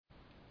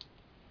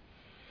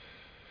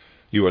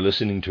You are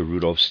listening to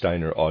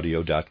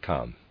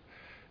RudolfSteinerAudio.com.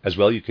 As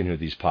well, you can hear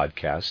these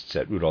podcasts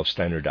at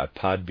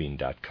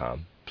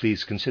RudolfSteiner.podbean.com.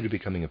 Please consider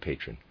becoming a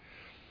patron.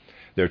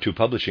 There are two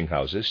publishing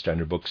houses,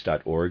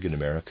 SteinerBooks.org in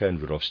America and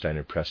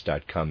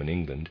RudolfSteinerPress.com in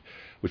England,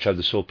 which are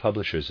the sole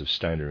publishers of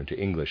Steiner into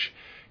English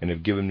and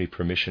have given me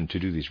permission to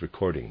do these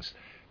recordings.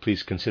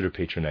 Please consider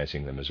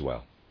patronizing them as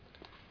well.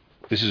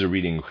 This is a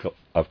reading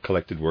of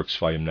Collected Works,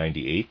 Volume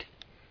 98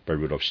 by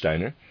Rudolf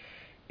Steiner.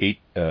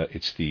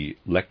 It's the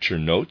lecture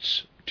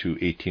notes to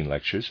 18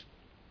 lectures,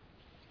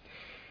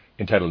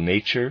 entitled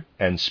Nature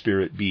and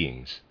Spirit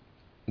Beings,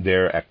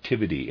 Their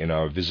Activity in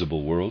Our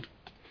Visible World,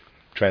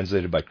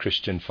 translated by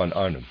Christian von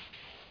Arnim.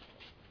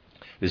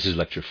 This is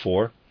Lecture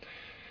 4,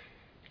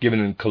 given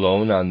in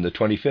Cologne on the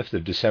 25th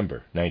of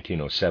December,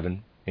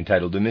 1907,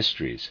 entitled The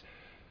Mysteries,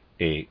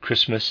 a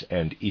Christmas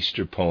and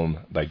Easter poem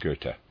by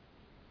Goethe.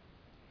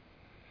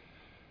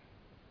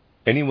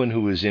 Anyone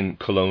who was in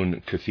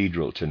Cologne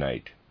Cathedral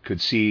tonight could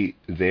see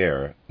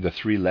there the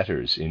three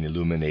letters in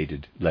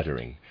illuminated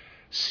lettering,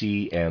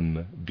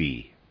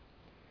 CMB.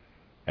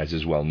 As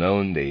is well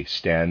known, they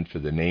stand for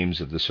the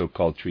names of the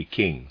so-called three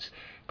kings,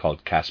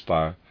 called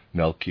Caspar,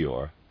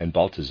 Melchior, and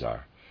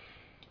Balthasar,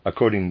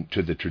 according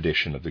to the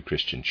tradition of the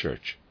Christian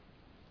Church.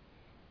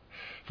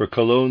 For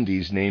Cologne,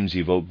 these names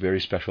evoke very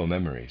special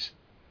memories.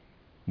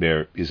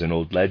 There is an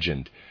old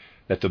legend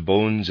that the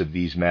bones of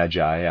these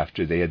magi,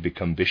 after they had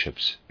become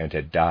bishops and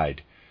had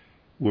died,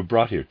 were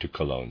brought here to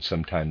Cologne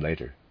some time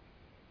later.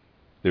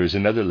 There is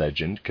another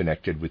legend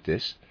connected with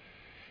this,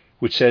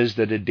 which says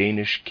that a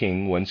Danish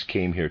king once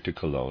came here to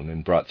Cologne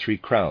and brought 3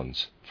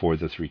 crowns for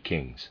the 3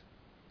 kings.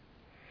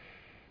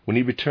 When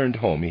he returned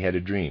home, he had a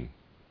dream.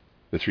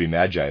 The 3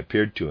 magi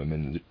appeared to him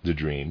in the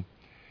dream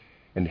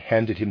and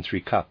handed him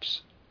 3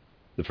 cups.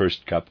 The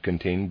first cup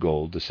contained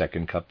gold, the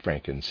second cup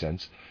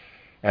frankincense,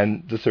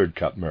 and the third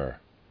cup myrrh.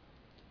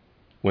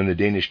 When the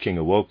Danish king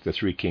awoke, the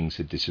 3 kings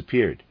had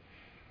disappeared,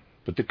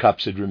 but the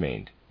cups had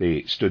remained.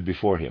 They stood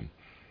before him,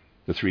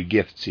 the 3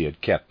 gifts he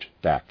had kept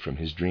back from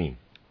his dream.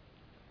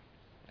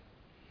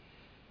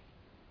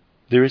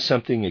 There is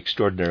something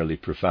extraordinarily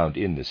profound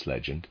in this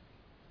legend.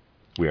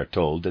 We are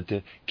told that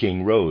the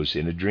king rose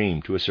in a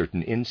dream to a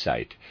certain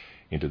insight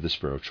into the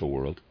spiritual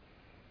world,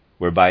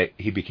 whereby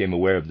he became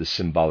aware of the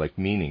symbolic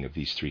meaning of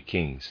these 3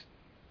 kings,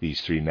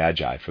 these 3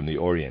 magi from the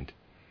Orient,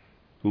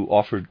 who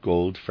offered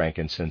gold,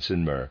 frankincense,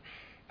 and myrrh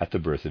at the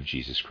birth of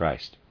Jesus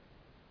Christ.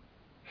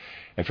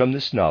 And from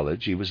this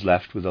knowledge he was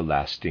left with a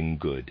lasting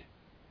good.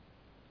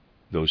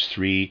 Those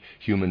 3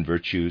 human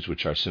virtues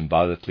which are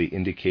symbolically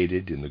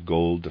indicated in the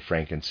gold, the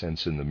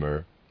frankincense, and the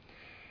myrrh: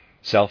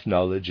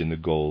 self-knowledge in the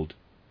gold,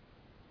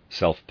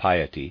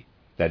 self-piety,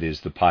 that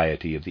is, the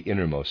piety of the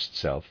innermost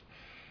self,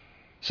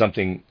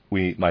 something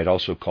we might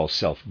also call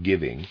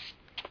self-giving,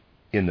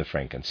 in the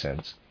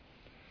frankincense,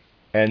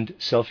 and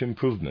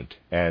self-improvement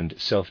and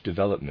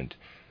self-development,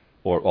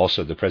 or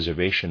also the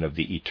preservation of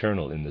the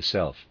eternal in the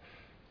self,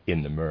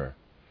 in the myrrh.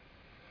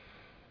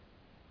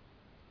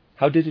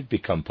 How did it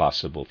become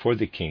possible for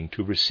the king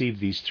to receive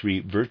these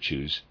 3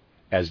 virtues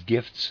as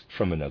gifts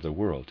from another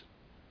world?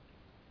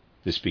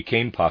 This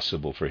became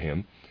possible for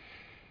him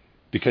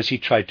because he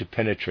tried to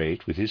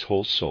penetrate with his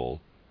whole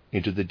soul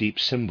into the deep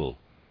symbol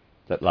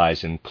that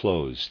lies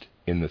enclosed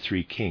in the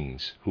 3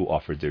 kings who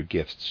offered their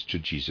gifts to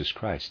Jesus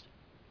Christ.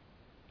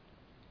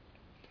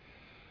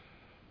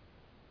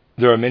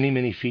 There are many,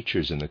 many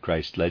features in the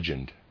Christ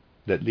legend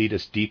that lead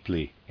us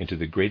deeply into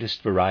the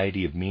greatest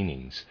variety of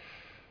meanings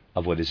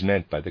of what is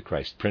meant by the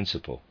Christ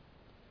principle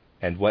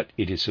and what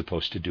it is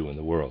supposed to do in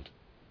the world.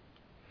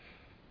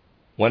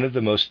 One of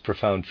the most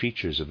profound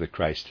features of the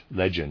Christ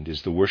legend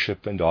is the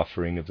worship and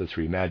offering of the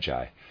 3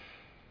 magi,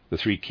 the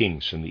 3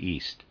 kings from the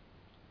East.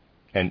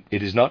 And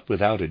it is not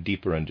without a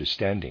deeper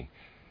understanding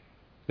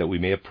that we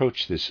may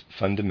approach this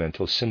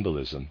fundamental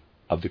symbolism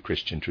of the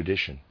Christian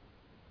tradition.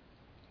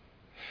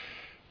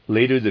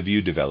 Later, the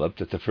view developed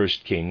that the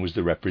first king was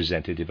the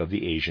representative of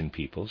the Asian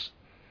peoples,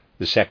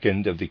 the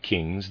second of the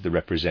kings the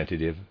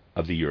representative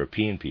of the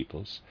European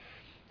peoples,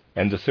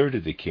 and the third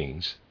of the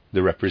kings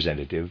the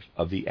representative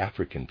of the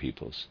African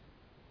peoples.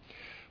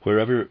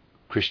 Wherever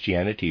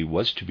Christianity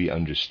was to be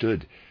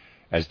understood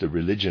as the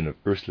religion of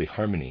earthly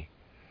harmony,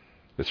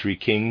 the 3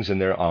 kings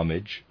and their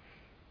homage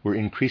were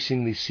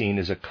increasingly seen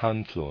as a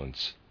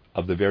confluence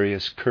of the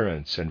various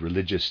currents and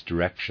religious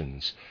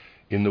directions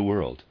in the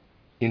world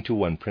into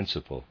one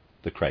principle,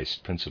 the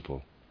Christ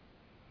principle.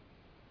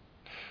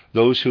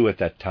 Those who at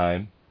that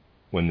time,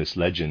 when this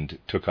legend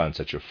took on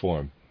such a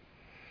form,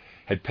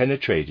 had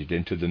penetrated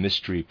into the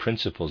mystery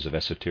principles of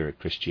esoteric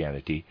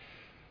Christianity,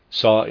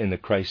 saw in the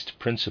Christ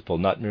principle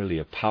not merely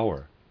a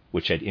power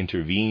which had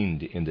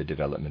intervened in the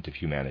development of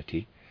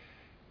humanity,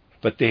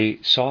 but they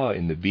saw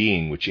in the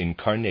being which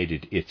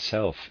incarnated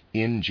itself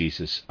in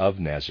Jesus of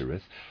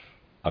Nazareth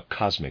a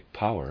cosmic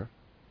power,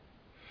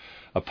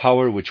 a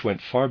power which went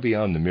far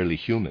beyond the merely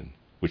human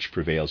which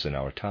prevails in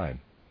our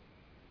time.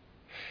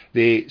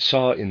 They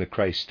saw in the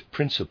Christ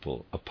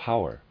principle a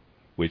power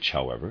which,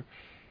 however,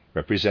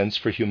 represents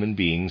for human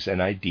beings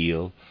an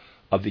ideal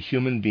of the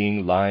human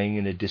being lying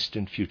in a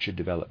distant future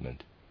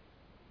development,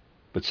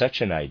 but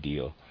such an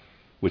ideal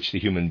which the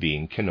human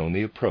being can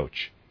only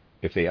approach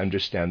if they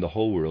understand the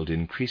whole world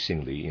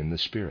increasingly in the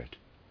spirit.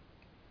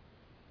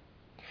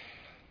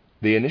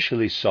 They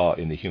initially saw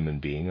in the human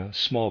being, a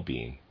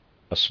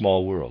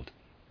small world,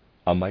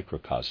 a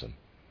microcosm,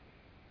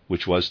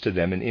 which was to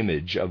them an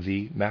image of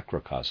the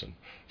macrocosm,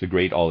 the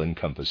great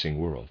all-encompassing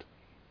world,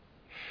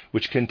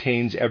 which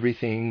contains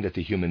everything that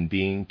the human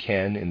being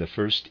can in the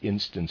first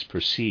instance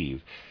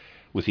perceive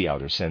with the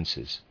outer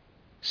senses,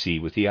 see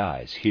with the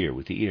eyes, hear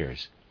with the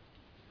ears,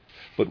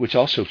 but which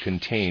also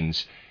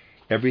contains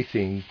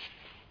everything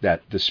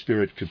that the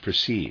spirit could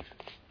perceive,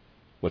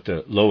 what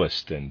the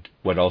lowest and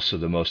what also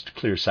the most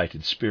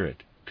clear-sighted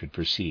spirit could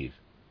perceive.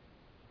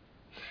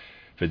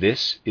 For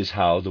this is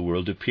how the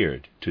world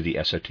appeared to the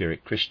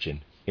esoteric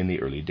Christian in the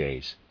early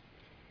days.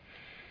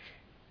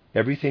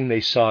 Everything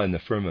they saw in the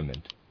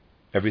firmament,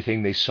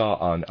 everything they saw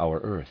on our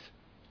earth,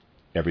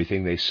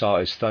 everything they saw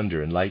as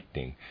thunder and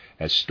lightning,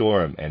 as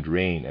storm and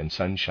rain and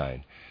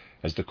sunshine,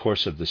 as the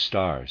course of the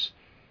stars,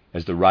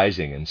 as the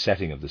rising and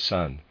setting of the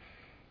sun,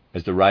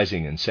 as the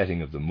rising and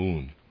setting of the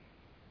moon,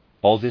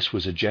 all this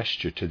was a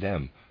gesture to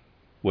them,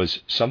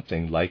 was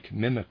something like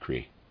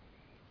mimicry,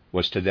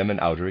 was to them an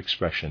outer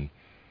expression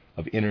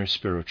of inner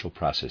spiritual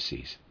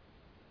processes.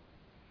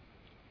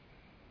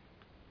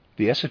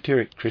 The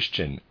esoteric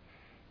Christian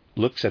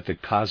looks at the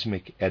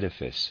cosmic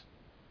edifice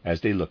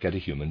as they look at a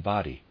human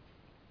body.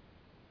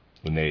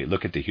 When they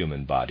look at the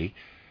human body,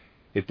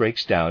 it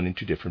breaks down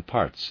into different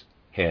parts: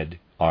 head,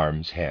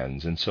 arms,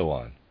 hands, and so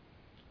on.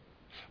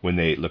 When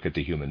they look at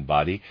the human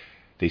body,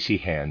 they see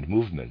hand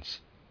movements,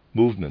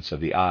 movements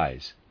of the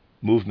eyes,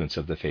 movements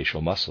of the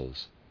facial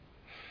muscles.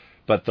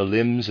 But the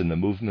limbs and the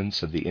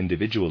movements of the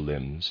individual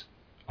limbs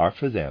are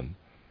for them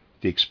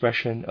the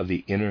expression of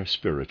the inner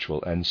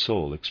spiritual and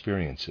soul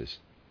experiences.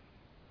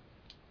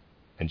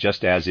 And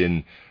just as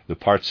in the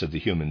parts of the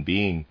human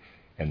being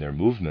and their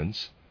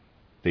movements,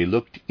 they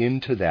looked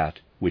into that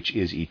which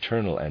is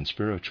eternal and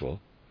spiritual,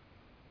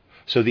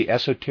 so the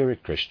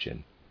esoteric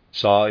Christian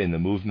saw in the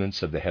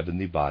movements of the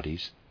heavenly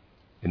bodies,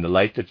 in the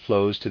light that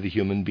flows to the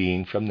human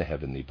being from the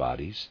heavenly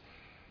bodies,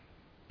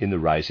 in the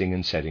rising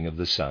and setting of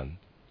the sun,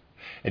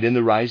 and in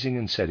the rising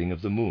and setting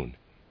of the moon,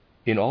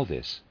 in all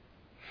this,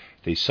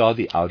 they saw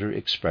the outer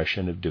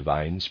expression of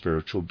divine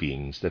spiritual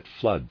beings that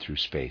flood through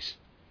space.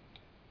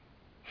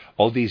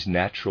 All these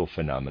natural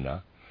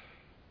phenomena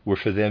were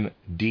for them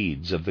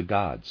deeds of the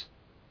gods,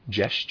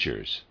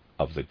 gestures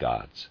of the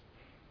gods,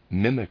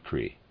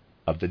 mimicry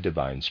of the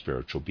divine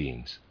spiritual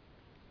beings.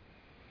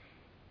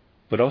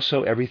 But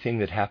also everything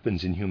that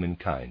happens in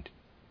humankind,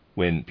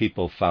 when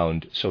people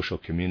found social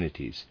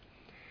communities,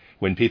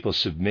 when people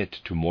submit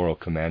to moral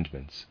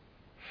commandments,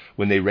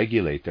 when they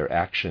regulate their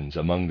actions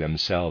among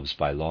themselves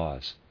by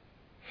laws,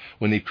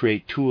 when they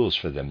create tools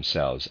for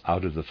themselves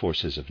out of the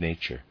forces of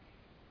nature,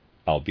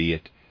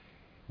 albeit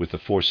with the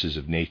forces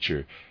of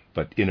nature,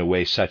 but in a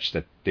way such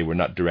that they were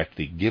not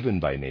directly given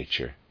by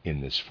nature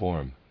in this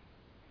form.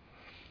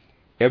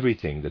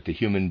 Everything that the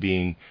human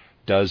being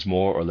does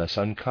more or less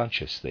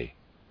unconsciously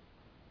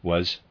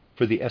was,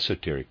 for the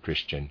esoteric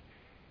Christian,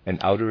 an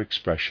outer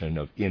expression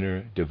of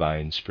inner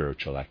divine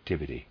spiritual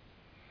activity.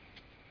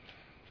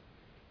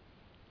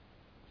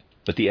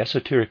 But the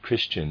esoteric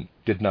Christian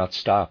did not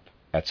stop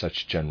at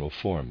such general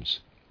forms,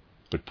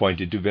 but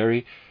pointed to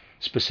very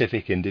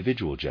specific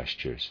individual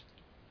gestures,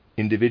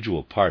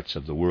 individual parts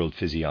of the world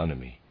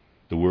physiognomy,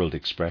 the world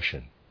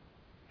expression,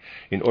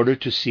 in order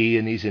to see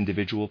in these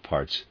individual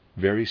parts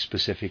very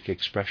specific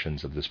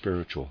expressions of the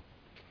spiritual.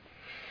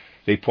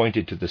 They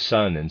pointed to the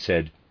sun and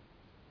said,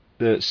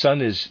 "The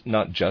sun is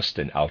not just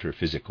an outer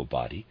physical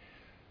body.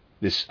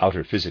 This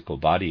outer physical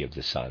body of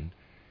the sun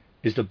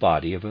is the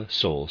body of a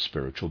soul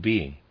spiritual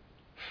being,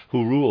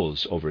 who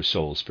rules over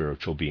soul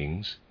spiritual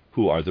beings,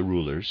 who are the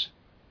rulers,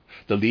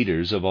 the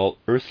leaders of all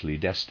earthly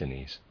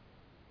destinies,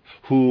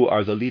 who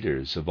are the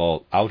leaders of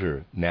all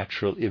outer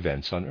natural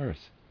events on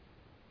earth,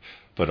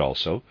 but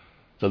also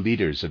the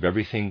leaders of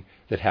everything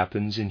that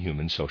happens in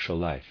human social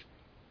life,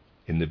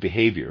 in the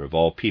behavior of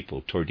all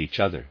people toward each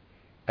other,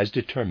 as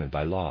determined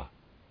by law."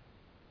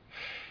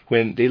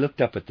 When they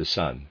looked up at the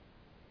sun,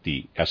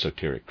 the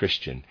esoteric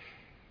Christian,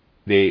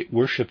 they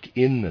worshipped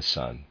in the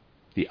sun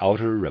the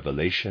outer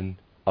revelation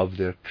of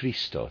their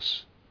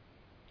Christos.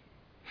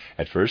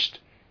 At first,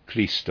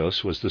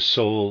 Christos was the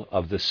soul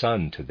of the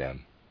sun to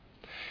them,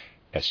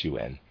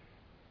 S-U-N.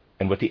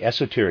 And what the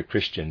esoteric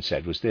Christian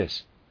said was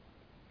this: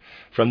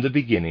 from the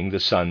beginning the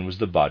sun was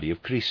the body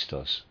of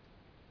Christos,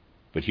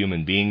 but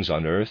human beings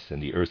on earth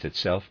and the earth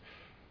itself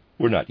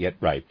were not yet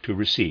ripe to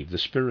receive the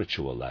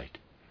spiritual light,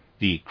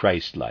 the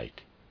Christ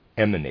light,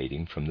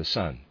 emanating from the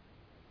sun.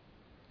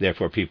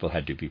 Therefore people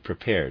had to be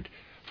prepared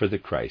for the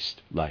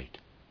Christ light.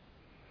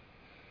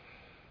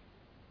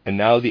 And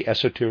now the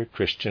esoteric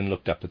Christian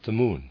looked up at the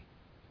moon.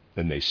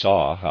 Then they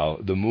saw how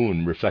the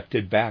moon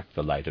reflected back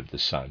the light of the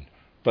sun,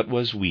 but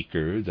was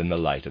weaker than the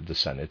light of the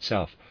sun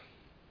itself.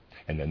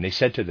 And then they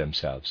said to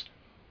themselves,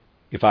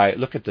 "If I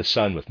look at the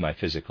sun with my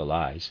physical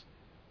eyes,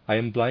 I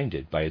am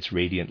blinded by its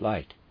radiant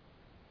light.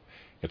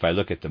 If I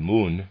look at the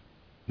moon,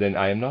 then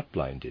I am not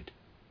blinded.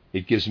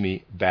 It gives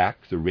me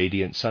back the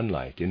radiant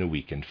sunlight in a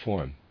weakened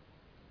form.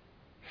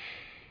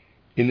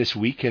 In this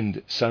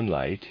weakened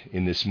sunlight,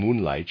 in this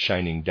moonlight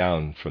shining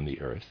down from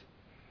the earth,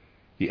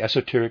 the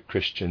esoteric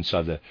Christian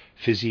saw the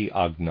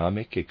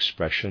physiognomic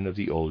expression of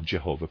the old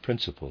Jehovah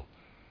principle,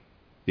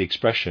 the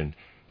expression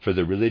for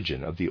the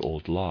religion of the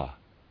old law.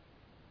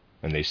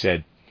 And they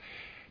said,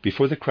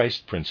 before the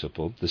Christ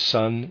principle, the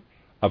Sun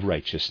of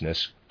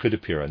righteousness, could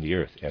appear on the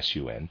earth,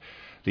 S-U-N,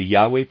 the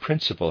Yahweh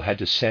principle had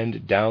to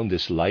send down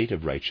this light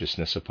of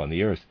righteousness upon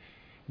the earth,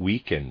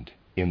 weakened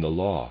in the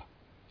law,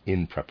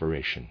 in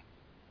preparation.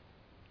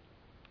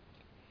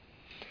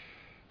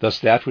 Thus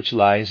that which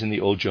lies in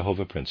the old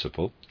Jehovah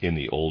principle, in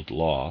the old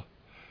law,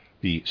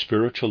 the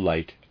spiritual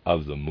light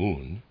of the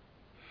moon,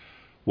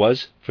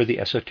 was, for the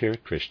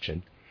esoteric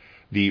Christian,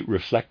 the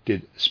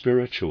reflected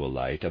spiritual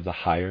light of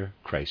the higher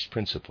Christ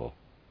principle.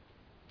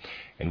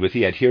 And with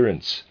the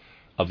adherents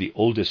of the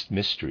oldest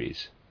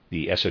mysteries,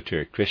 the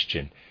esoteric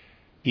Christian,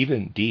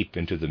 even deep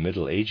into the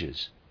Middle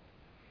Ages,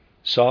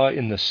 saw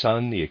in the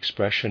sun the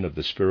expression of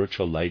the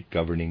spiritual light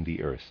governing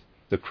the earth,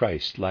 the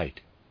Christ light,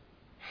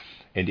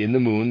 and in the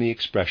moon the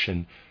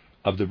expression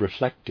of the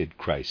reflected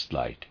Christ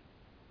light,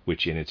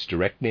 which in its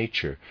direct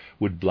nature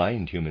would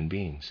blind human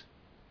beings.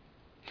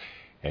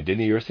 And in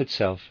the earth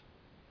itself,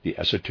 the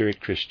esoteric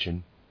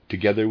Christian,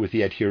 together with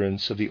the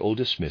adherents of the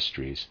oldest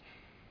mysteries,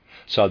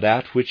 saw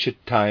that which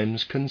at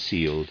times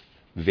concealed,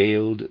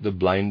 veiled the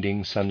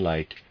blinding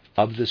sunlight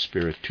of the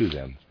Spirit to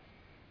them.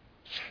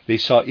 They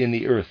saw in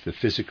the earth the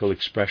physical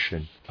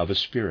expression of a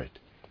spirit,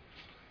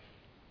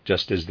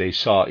 just as they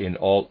saw in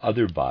all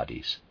other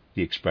bodies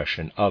the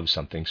expression of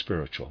something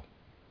spiritual.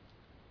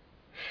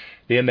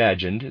 They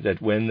imagined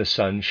that when the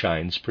sun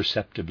shines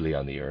perceptibly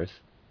on the earth,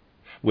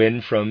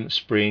 when from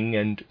spring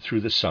and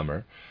through the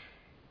summer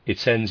it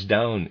sends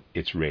down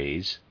its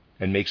rays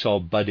and makes all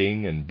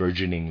budding and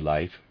burgeoning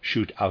life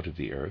shoot out of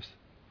the earth,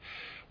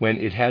 when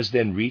it has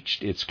then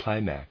reached its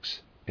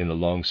climax in the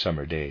long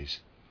summer days,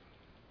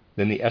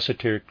 then the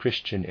esoteric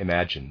Christian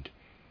imagined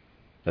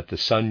that the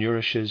sun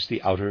nourishes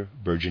the outer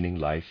burgeoning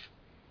life,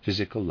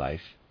 physical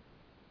life,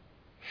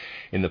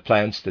 in the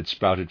plants that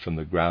sprouted from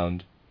the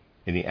ground,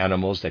 in the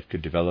animals that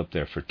could develop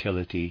their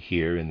fertility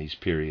here in these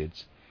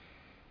periods.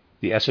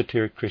 The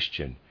esoteric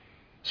Christian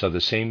saw the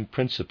same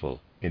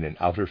principle in an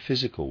outer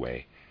physical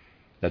way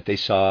that they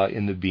saw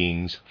in the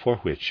beings for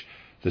which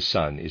the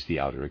sun is the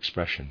outer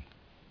expression.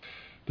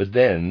 But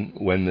then,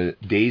 when the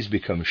days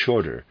become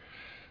shorter,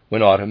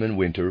 when autumn and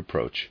winter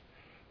approach,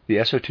 the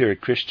esoteric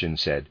Christian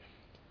said,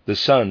 the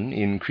sun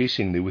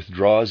increasingly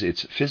withdraws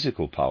its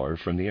physical power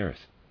from the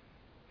earth.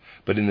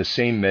 But in the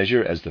same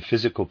measure as the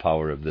physical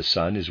power of the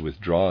sun is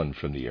withdrawn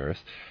from the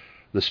earth,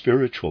 the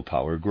spiritual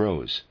power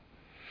grows,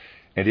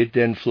 and it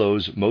then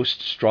flows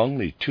most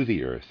strongly to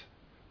the earth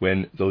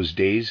when those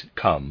days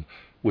come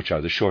which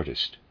are the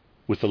shortest,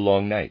 with the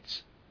long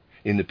nights,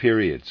 in the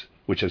periods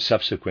which have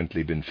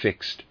subsequently been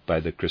fixed by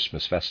the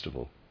Christmas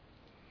festival.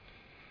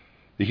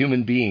 The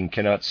human being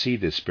cannot see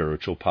this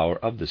spiritual power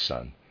of the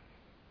sun.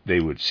 They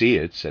would see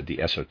it, said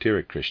the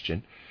esoteric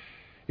Christian,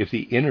 if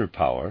the inner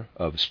power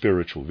of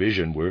spiritual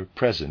vision were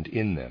present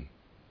in them.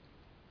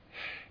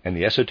 And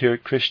the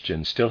esoteric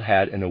Christian still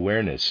had an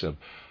awareness of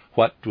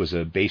what was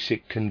a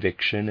basic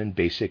conviction and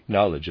basic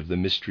knowledge of the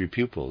mystery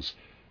pupils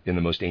in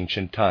the most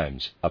ancient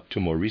times up to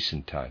more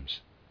recent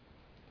times.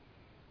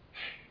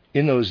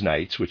 In those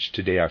nights which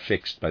today are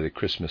fixed by the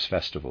Christmas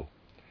festival,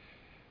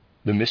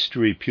 the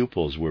mystery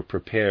pupils were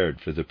prepared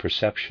for the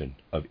perception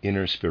of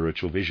inner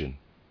spiritual vision,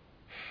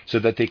 so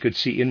that they could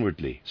see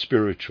inwardly,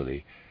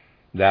 spiritually,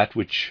 that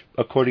which,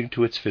 according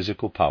to its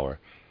physical power,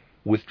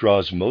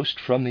 withdraws most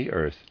from the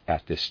earth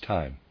at this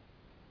time.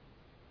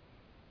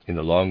 In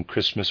the long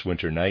Christmas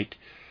winter night,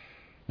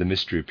 the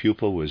mystery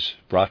pupil was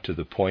brought to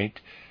the point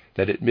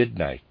that at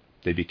midnight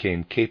they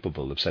became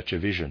capable of such a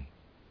vision.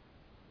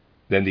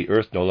 Then the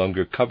earth no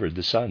longer covered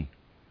the sun,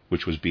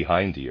 which was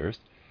behind the earth.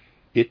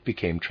 It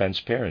became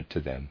transparent to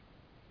them.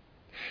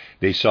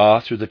 They saw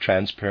through the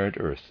transparent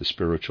earth the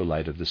spiritual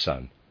light of the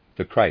sun,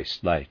 the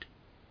Christ light.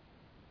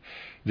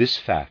 This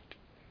fact,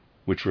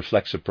 which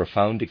reflects a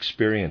profound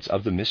experience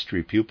of the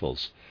mystery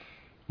pupils,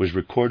 was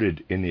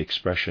recorded in the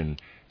expression,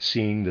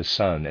 seeing the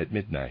sun at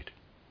midnight.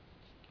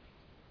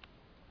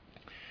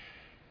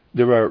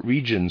 There are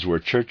regions where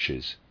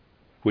churches,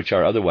 which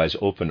are otherwise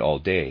open all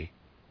day,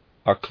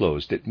 are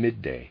closed at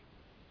midday.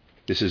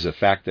 This is a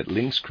fact that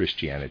links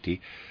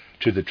Christianity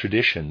to the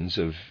traditions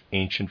of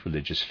ancient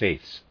religious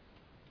faiths.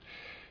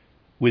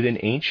 Within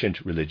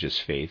ancient religious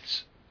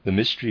faiths, the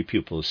mystery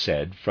pupils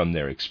said from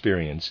their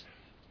experience,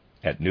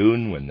 at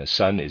noon, when the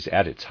sun is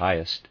at its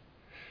highest,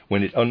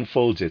 when it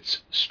unfolds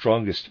its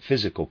strongest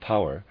physical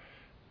power,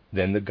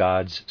 then the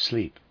gods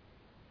sleep.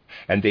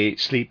 And they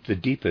sleep the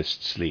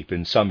deepest sleep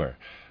in summer,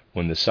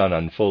 when the sun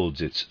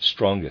unfolds its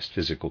strongest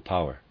physical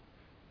power.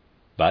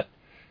 But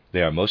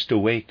they are most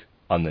awake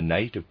on the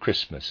night of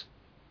Christmas,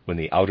 when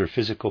the outer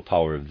physical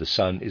power of the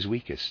sun is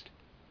weakest.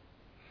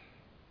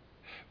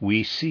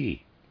 we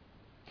see.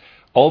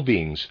 All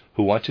beings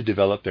who want to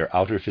develop their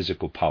outer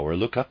physical power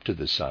look up to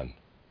the sun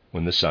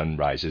when the sun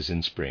rises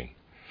in spring.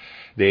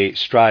 They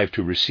strive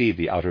to receive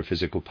the outer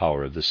physical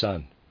power of the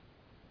sun.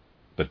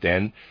 But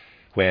then,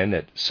 when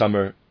at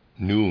summer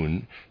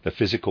noon the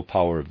physical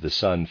power of the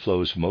sun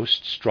flows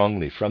most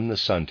strongly from the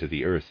sun to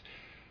the earth,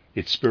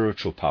 its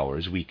spiritual power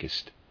is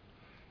weakest.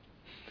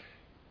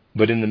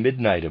 But in the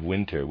midnight of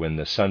winter, when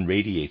the sun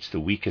radiates the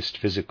weakest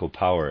physical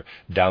power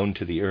down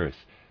to the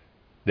earth,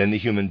 then the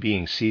human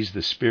being sees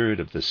the spirit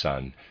of the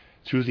sun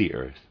through the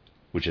earth,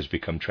 which has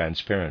become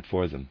transparent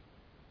for them.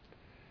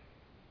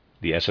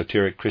 The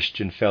esoteric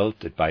Christian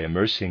felt that by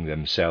immersing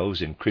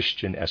themselves in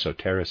Christian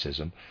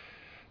esotericism,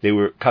 they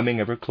were coming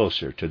ever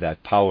closer to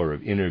that power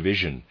of inner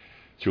vision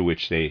through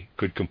which they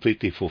could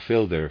completely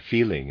fulfill their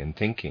feeling and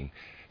thinking,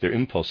 their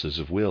impulses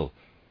of will,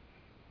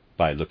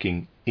 by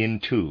looking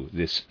into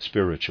this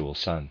spiritual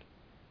sun.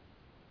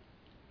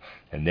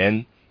 And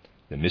then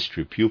the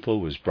mystery pupil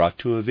was brought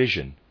to a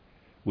vision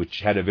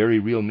which had a very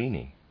real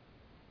meaning.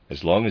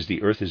 As long as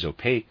the earth is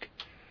opaque,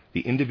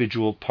 the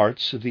individual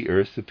parts of the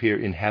earth appear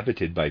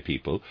inhabited by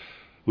people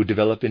who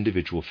develop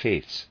individual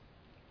faiths,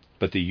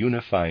 but the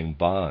unifying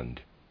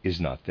bond is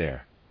not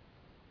there.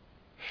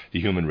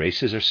 The human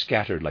races are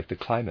scattered like the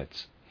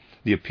climates.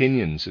 The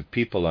opinions of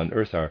people on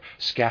earth are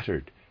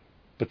scattered,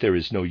 but there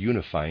is no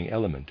unifying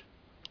element.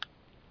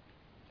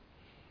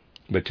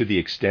 But to the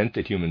extent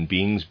that human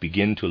beings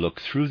begin to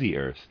look through the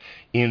earth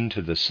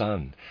into the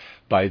sun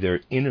by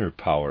their inner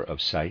power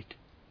of sight,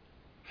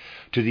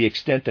 to the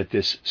extent that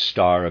this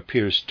star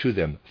appears to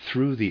them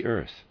through the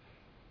earth,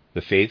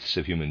 the faiths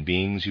of human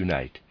beings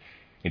unite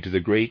into the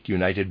great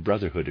united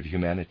brotherhood of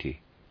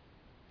humanity.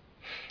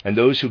 And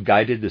those who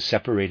guided the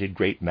separated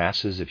great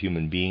masses of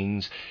human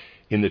beings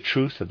in the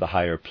truth of the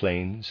higher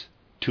planes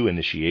to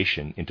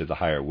initiation into the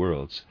higher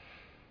worlds,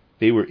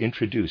 they were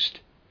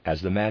introduced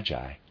as the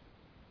Magi.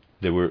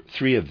 There were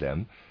 3 of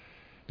them,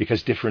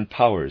 because different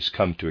powers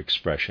come to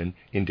expression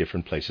in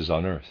different places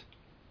on earth.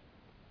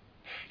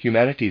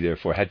 Humanity,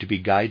 therefore, had to be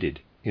guided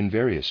in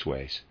various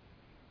ways.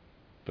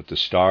 But the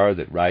star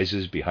that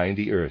rises behind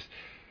the earth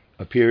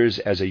appears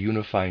as a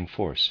unifying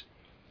force.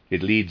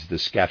 It leads the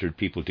scattered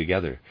people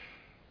together,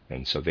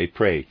 and so they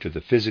pray to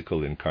the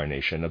physical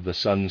incarnation of the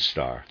sun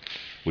star,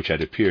 which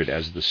had appeared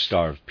as the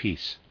star of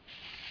peace.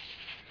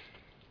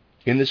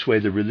 In this way,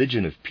 the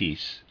religion of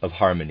peace, of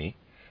harmony,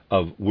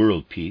 of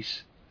world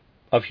peace,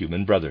 of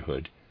human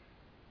brotherhood,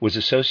 was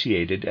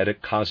associated at a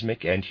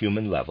cosmic and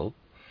human level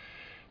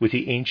with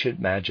the ancient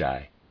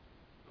Magi,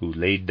 who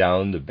laid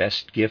down the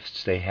best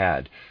gifts they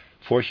had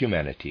for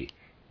humanity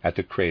at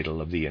the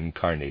cradle of the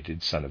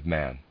incarnated Son of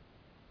Man.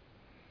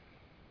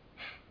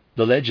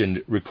 The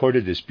legend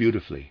recorded this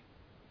beautifully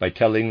by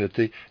telling that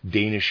the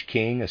Danish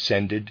king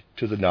ascended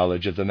to the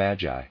knowledge of the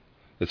Magi,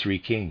 the 3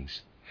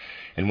 kings,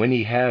 and when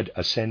he had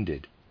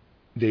ascended,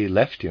 they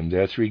left him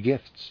their 3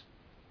 gifts.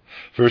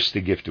 First,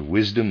 the gift of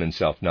wisdom and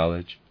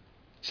self-knowledge.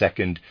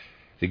 Second,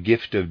 the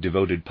gift of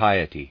devoted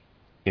piety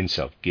in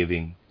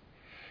self-giving.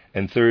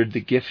 And third, the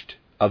gift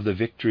of the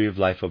victory of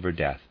life over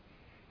death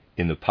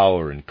in the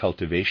power and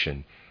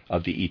cultivation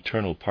of the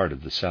eternal part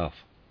of the self.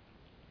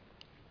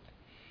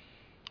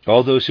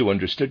 All those who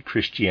understood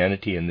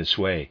Christianity in this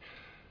way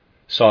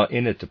saw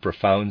in it the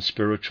profound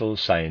spiritual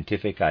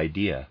scientific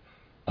idea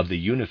of the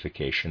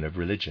unification of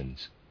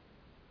religions.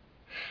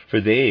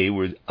 For they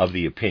were of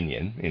the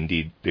opinion,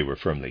 indeed they were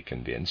firmly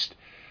convinced,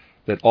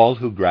 that all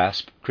who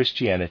grasp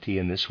Christianity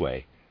in this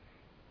way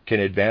can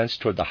advance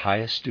toward the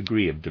highest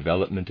degree of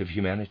development of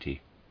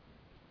humanity.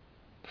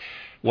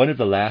 One of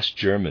the last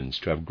Germans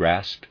to have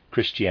grasped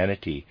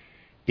Christianity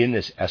in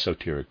this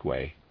esoteric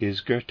way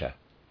is Goethe,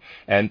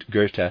 and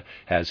Goethe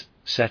has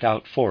set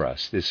out for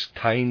us this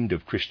kind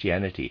of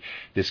Christianity,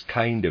 this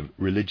kind of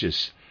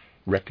religious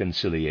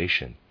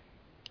reconciliation,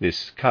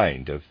 this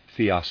kind of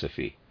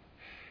theosophy,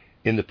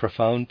 in the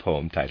profound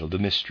poem titled The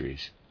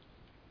Mysteries.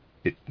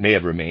 It may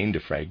have remained a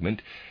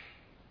fragment,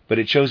 but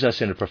it shows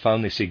us in a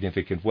profoundly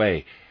significant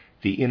way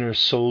the inner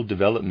soul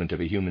development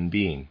of a human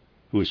being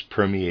who is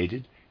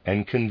permeated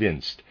and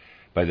convinced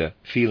by the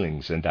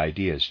feelings and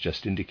ideas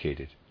just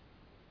indicated.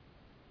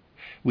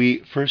 We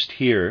first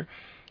hear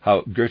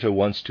how Goethe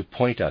wants to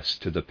point us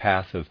to the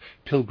path of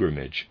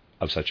pilgrimage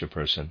of such a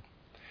person,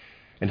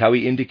 and how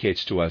he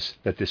indicates to us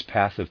that this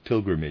path of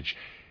pilgrimage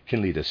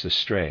can lead us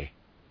astray,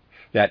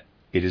 that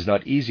it is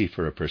not easy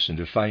for a person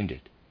to find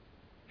it,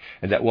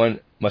 and that one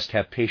must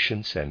have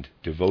patience and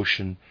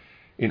devotion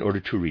in order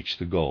to reach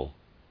the goal.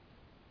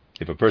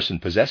 If a person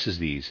possesses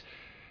these,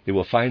 they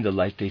will find the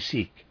light they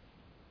seek.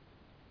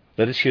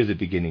 Let us hear the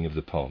beginning of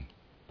the poem.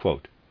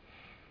 Quote,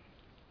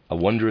 "A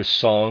wondrous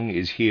song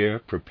is here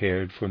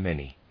prepared for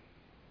many.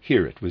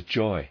 Hear it with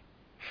joy.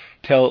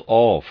 Tell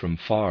all from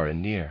far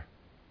and near.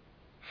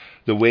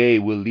 The way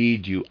will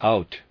lead you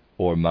out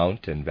o'er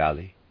mount and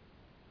valley.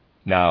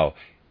 Now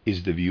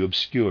is the view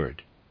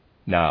obscured,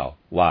 now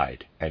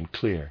wide and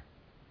clear.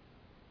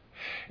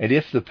 And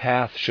if the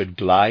path should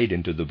glide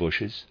into the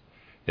bushes,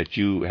 that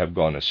you have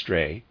gone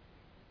astray,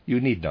 you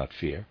need not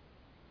fear.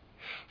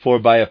 For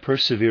by a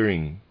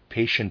persevering,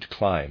 patient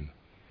climb,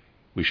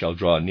 we shall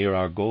draw near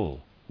our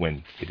goal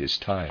when it is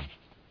time.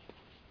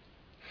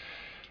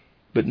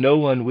 But no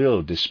one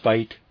will,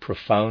 despite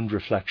profound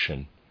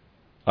reflection,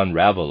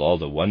 unravel all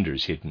the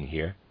wonders hidden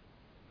here.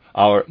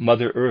 Our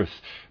Mother Earth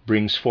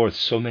brings forth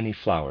so many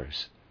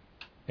flowers,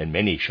 and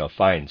many shall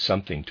find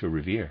something to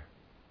revere.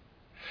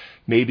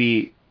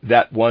 Maybe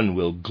that one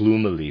will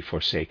gloomily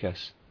forsake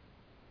us,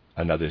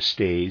 another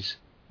stays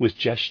with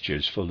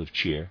gestures full of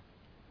cheer.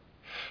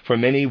 For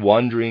many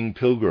wandering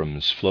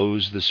pilgrims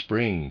flows the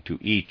spring, to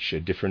each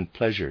a different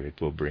pleasure it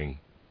will bring.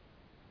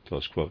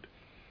 Close quote.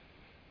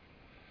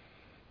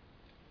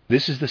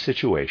 This is the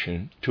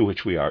situation to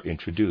which we are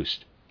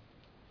introduced.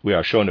 We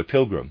are shown a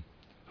pilgrim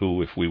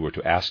who, if we were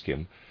to ask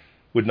him,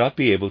 would not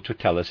be able to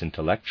tell us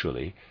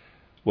intellectually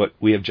what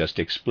we have just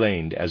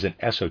explained as an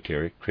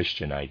esoteric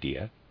Christian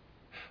idea,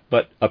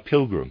 but a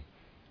pilgrim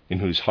in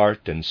whose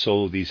heart and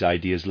soul these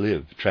ideas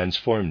live,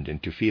 transformed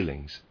into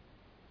feelings.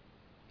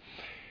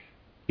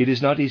 It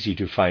is not easy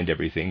to find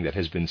everything that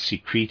has been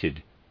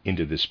secreted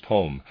into this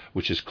poem,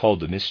 which is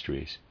called the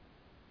Mysteries.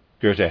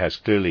 Goethe has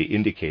clearly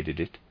indicated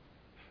it,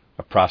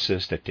 a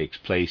process that takes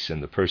place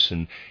in the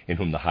person in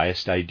whom the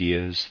highest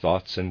ideas,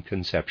 thoughts, and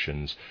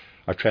conceptions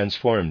are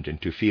transformed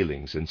into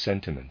feelings and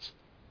sentiments.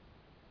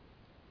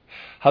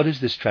 How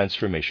does this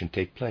transformation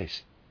take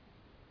place?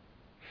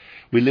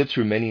 We live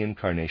through many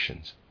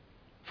incarnations,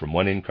 from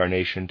one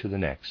incarnation to the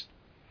next.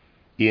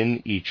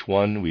 In each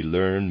one we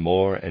learn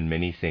more and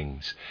many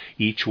things.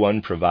 Each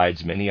one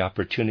provides many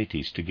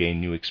opportunities to gain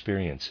new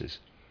experiences.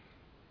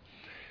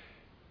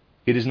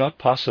 It is not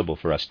possible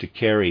for us to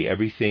carry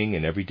everything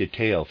and every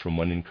detail from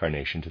one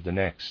incarnation to the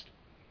next.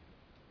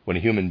 When a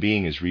human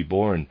being is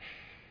reborn,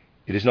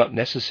 it is not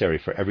necessary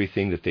for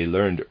everything that they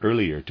learned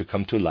earlier to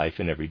come to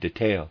life in every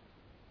detail.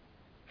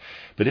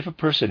 But if a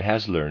person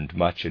has learned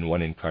much in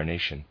one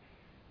incarnation,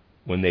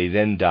 when they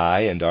then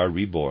die and are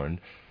reborn,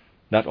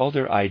 not all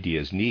their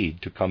ideas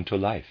need to come to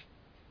life,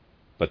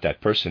 but that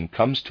person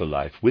comes to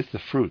life with the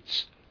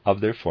fruits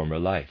of their former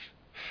life,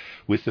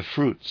 with the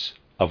fruits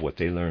of what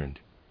they learned.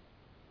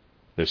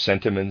 Their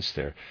sentiments,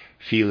 their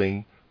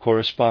feeling,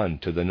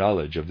 correspond to the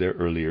knowledge of their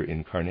earlier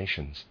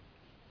incarnations.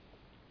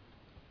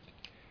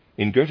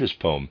 In Goethe's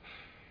poem,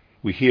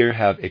 we here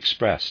have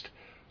expressed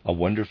a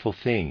wonderful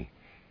thing,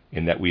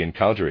 in that we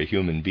encounter a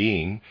human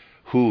being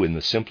who, in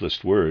the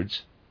simplest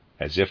words,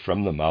 as if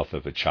from the mouth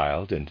of a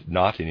child, and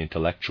not in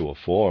intellectual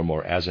form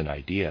or as an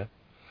idea,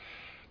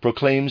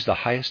 proclaims the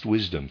highest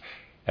wisdom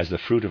as the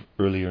fruit of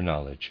earlier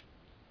knowledge.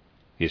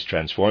 He has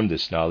transformed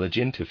this knowledge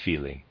into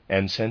feeling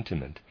and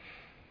sentiment,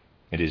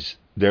 and is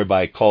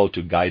thereby called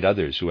to guide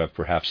others who have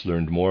perhaps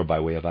learned more by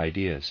way of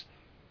ideas.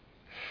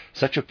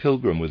 Such a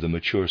pilgrim with a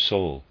mature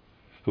soul,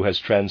 who has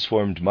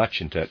transformed much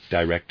into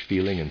direct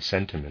feeling and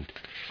sentiment,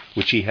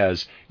 which he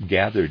has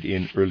gathered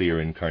in earlier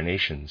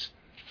incarnations,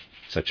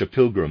 such a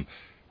pilgrim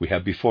we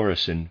have before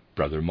us in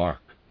Brother Mark.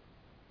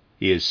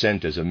 He is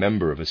sent as a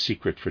member of a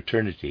secret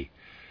fraternity,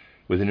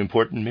 with an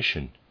important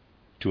mission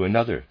to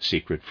another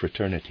secret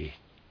fraternity.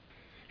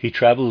 He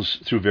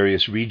travels through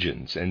various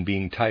regions, and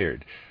being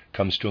tired,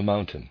 comes to a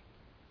mountain.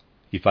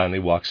 He finally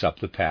walks up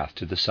the path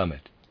to the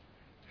summit.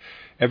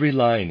 Every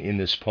line in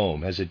this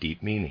poem has a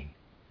deep meaning.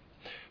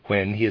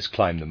 When he has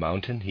climbed the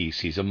mountain, he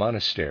sees a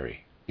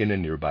monastery in a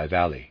nearby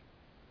valley.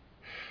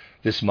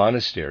 This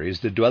monastery is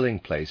the dwelling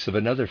place of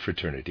another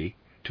fraternity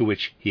to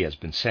which he has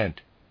been sent.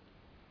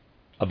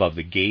 Above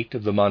the gate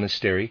of the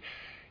monastery,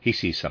 he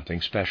sees something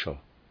special.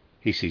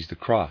 He sees the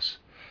cross,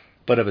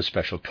 but of a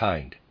special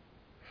kind,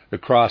 the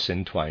cross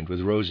entwined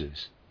with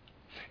roses.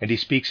 And he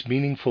speaks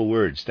meaningful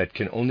words that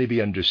can only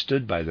be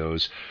understood by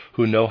those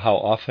who know how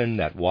often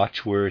that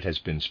watchword has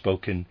been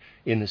spoken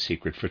in the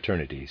secret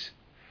fraternities.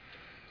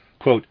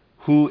 Quote,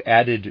 "Who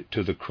added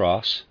to the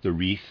cross the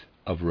wreath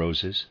of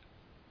roses?"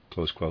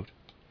 Close quote.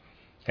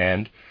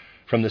 And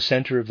from the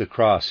center of the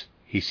cross,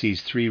 he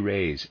sees three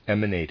rays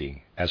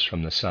emanating as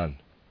from the sun.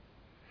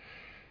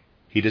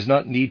 He does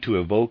not need to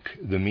evoke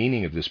the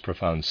meaning of this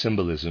profound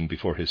symbolism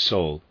before his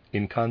soul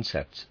in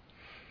concepts.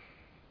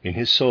 In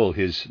his soul,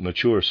 his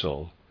mature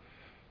soul,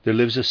 there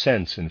lives a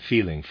sense and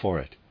feeling for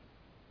it.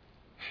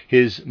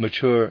 His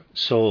mature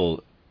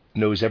soul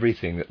knows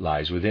everything that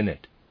lies within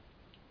it.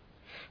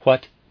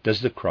 What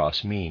does the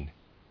cross mean?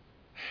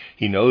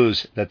 He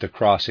knows that the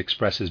cross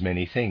expresses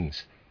many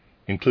things,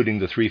 including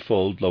the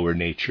threefold lower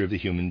nature of the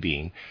human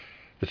being,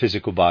 the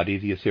physical body,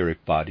 the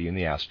etheric body, and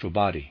the astral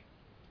body.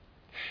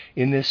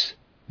 In this,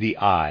 the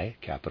I,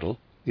 capital,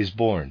 is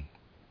born.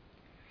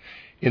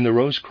 In the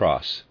rose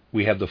cross,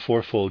 we have the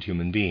fourfold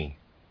human being,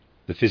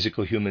 the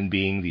physical human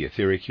being, the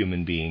etheric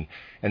human being,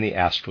 and the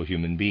astral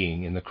human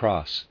being in the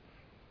cross,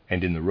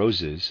 and in the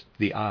roses,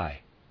 the I.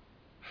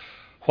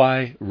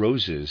 Why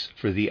roses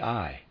for the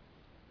I?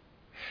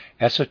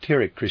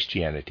 Esoteric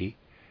Christianity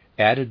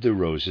added the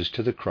roses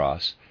to the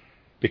cross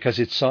because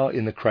it saw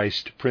in the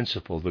Christ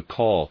principle the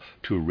call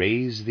to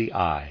raise the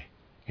I,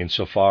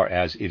 insofar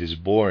as it is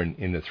born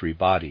in the three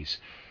bodies,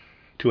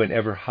 to an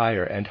ever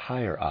higher and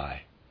higher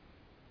I.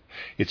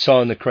 It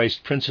saw in the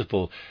Christ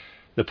principle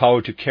the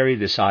power to carry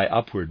this eye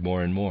upward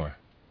more and more.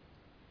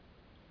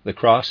 The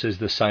cross is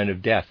the sign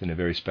of death in a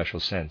very special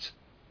sense.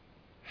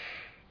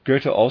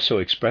 Goethe also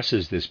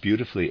expresses this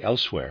beautifully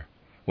elsewhere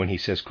when he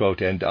says,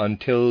 quote, "And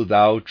until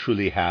thou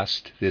truly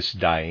hast this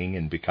dying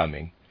and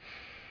becoming,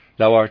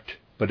 thou art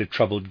but a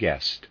troubled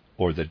guest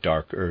o'er the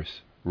dark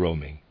earth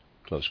roaming."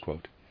 Close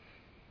quote.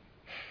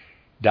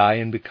 Die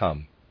and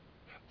become.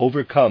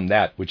 Overcome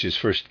that which is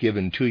first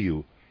given to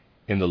you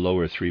in the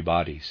lower three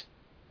bodies.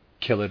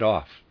 Kill it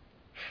off.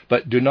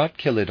 But do not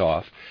kill it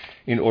off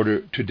in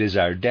order to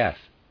desire death,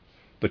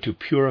 but to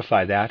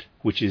purify that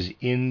which is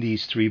in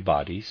these three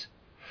bodies,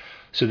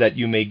 so that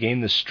you may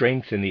gain the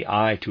strength in the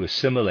eye to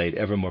assimilate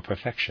ever more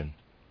perfection.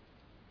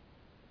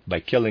 By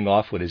killing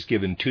off what is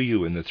given to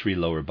you in the three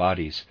lower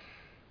bodies,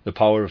 the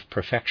power of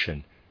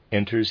perfection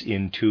enters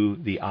into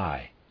the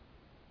eye.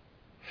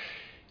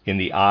 In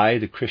the eye,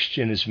 the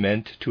Christian is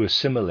meant to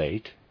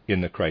assimilate,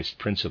 in the Christ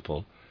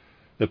principle,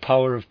 the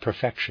power of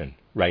perfection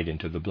right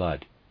into the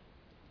blood.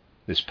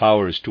 This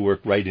power is to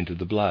work right into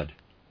the blood.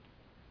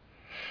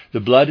 The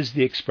blood is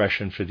the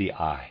expression for the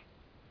eye.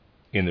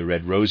 In the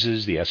red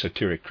roses, the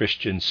esoteric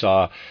Christian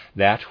saw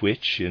that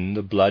which, in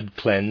the blood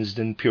cleansed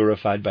and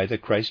purified by the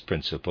Christ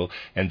principle,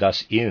 and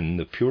thus in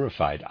the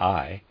purified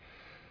eye,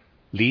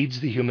 leads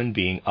the human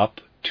being up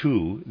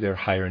to their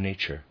higher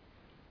nature,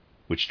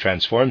 which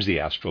transforms the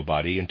astral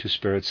body into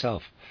spirit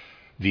self,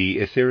 the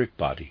etheric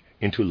body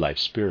into life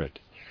spirit,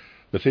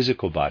 the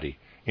physical body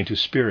into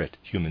spirit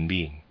human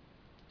being.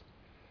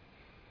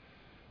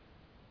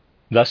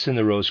 Thus in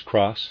the rose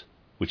cross,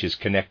 which is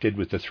connected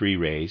with the three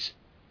rays,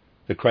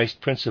 the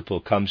Christ principle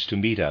comes to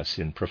meet us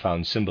in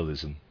profound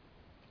symbolism.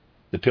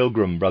 The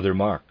pilgrim Brother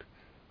Mark,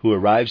 who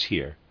arrives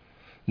here,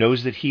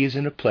 knows that he is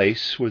in a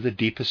place where the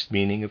deepest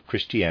meaning of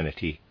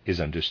Christianity is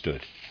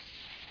understood.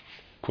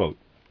 Quote,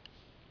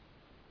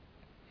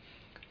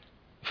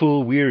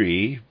 "Full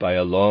weary by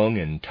a long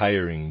and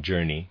tiring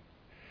journey,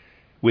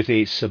 with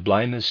a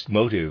sublimest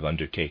motive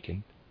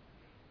undertaken,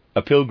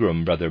 a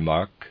pilgrim Brother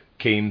Mark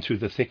came through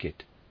the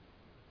thicket,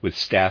 with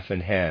staff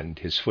in hand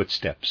his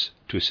footsteps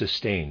to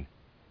sustain.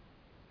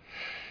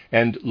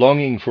 And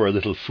longing for a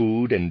little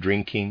food and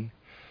drinking,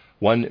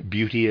 one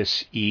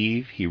beauteous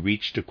eve he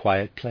reached a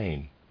quiet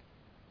plain.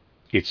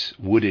 Its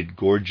wooded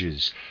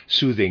gorges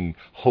soothing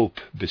hope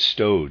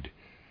bestowed,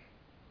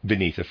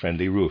 beneath a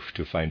friendly roof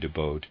to find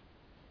abode.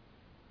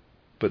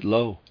 But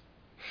lo,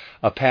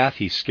 a path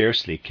he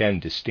scarcely can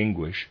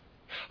distinguish,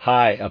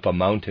 high up a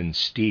mountain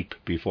steep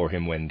before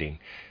him wending.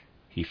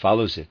 He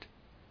follows it,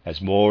 as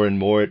more and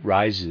more it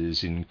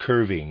rises in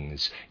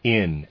curvings,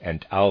 in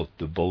and out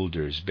the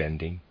boulders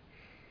bending,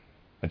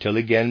 until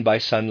again by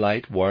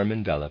sunlight warm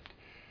enveloped,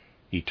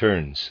 he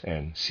turns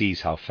and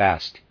sees how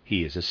fast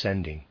he is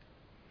ascending.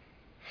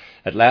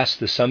 At last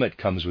the summit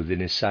comes within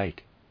his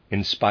sight,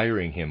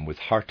 inspiring him with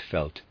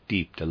heartfelt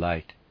deep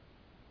delight.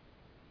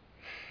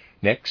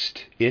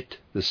 Next it,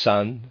 the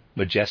sun,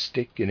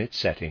 majestic in its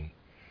setting,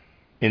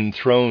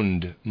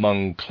 enthroned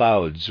 'mong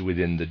clouds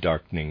within the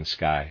darkening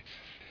sky.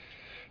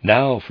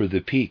 Now for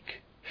the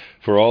peak,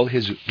 for all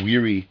his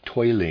weary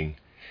toiling,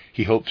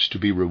 he hopes to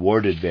be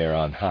rewarded there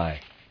on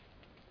high.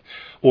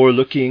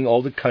 O'erlooking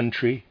all the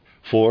country,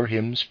 for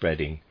him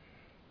spreading,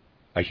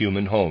 a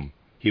human home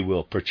he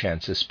will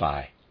perchance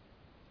espy.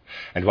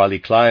 And while he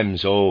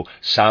climbs, oh,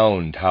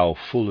 sound how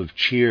full of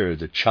cheer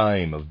the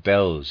chime of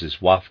bells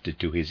is wafted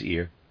to his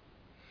ear.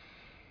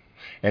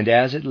 And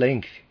as at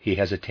length he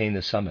has attained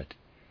the summit,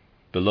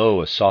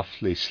 below a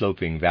softly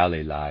sloping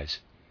valley lies.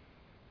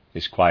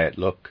 His quiet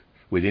look,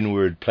 with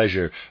inward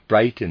pleasure,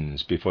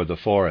 brightens before the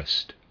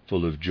forest.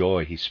 Full of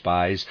joy he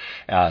spies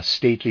a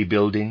stately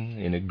building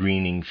in a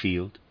greening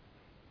field,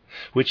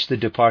 which the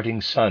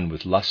departing sun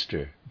with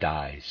lustre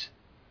dyes.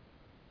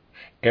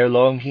 Ere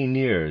long he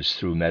nears,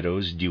 through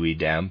meadows dewy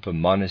damp, a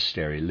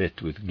monastery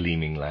lit with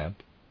gleaming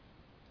lamp.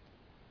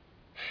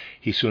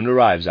 He soon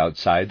arrives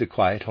outside the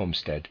quiet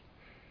homestead,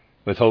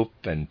 with hope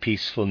and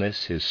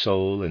peacefulness his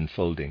soul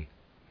enfolding,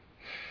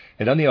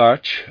 and on the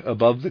arch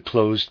above the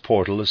closed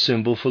portal a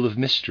symbol full of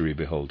mystery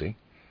beholding.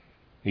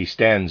 He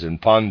stands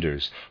and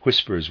ponders,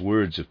 whispers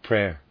words of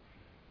prayer,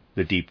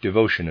 the deep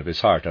devotion of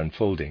his heart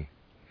unfolding.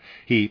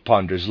 He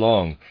ponders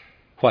long,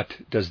 what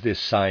does this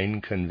sign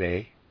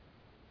convey?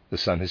 The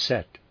sun has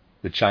set,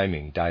 the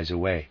chiming dies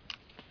away.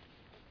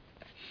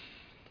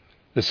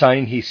 The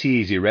sign he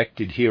sees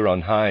erected here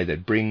on high,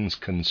 that brings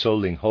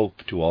consoling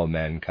hope to all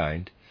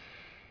mankind,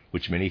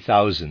 which many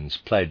thousands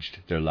pledged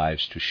their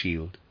lives to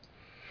shield,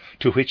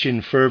 to which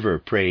in fervor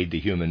prayed the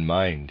human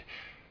mind,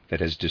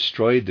 that has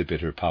destroyed the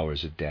bitter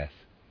powers of death.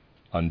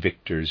 On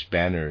victor's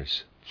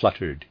banners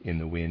fluttered in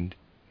the wind.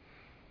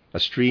 A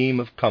stream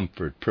of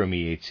comfort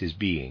permeates his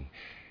being.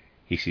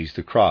 He sees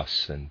the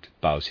cross and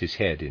bows his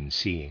head in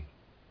seeing.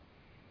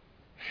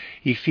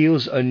 He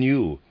feels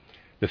anew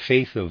the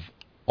faith of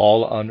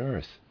all on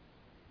earth,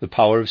 the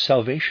power of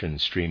salvation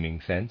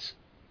streaming thence.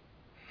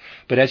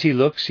 But as he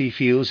looks, he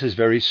feels his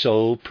very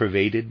soul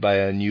pervaded by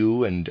a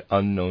new and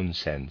unknown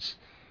sense.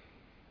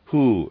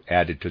 Who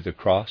added to the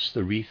cross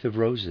the wreath of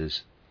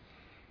roses?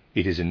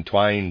 It is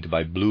entwined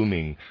by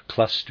blooming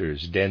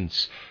clusters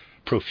dense,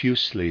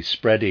 profusely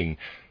spreading,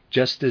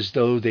 just as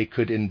though they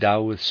could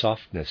endow with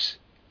softness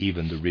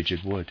even the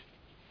rigid wood.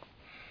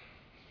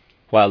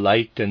 While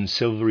light and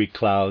silvery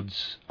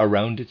clouds,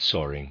 around it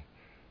soaring,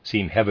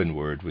 seem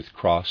heavenward with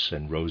cross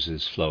and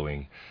roses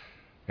flowing,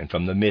 and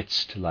from the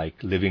midst,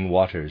 like living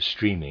waters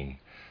streaming,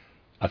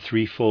 a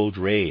threefold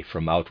ray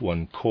from out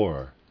one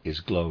core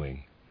is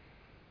glowing.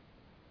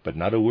 But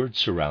not a word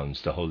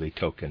surrounds the holy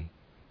token,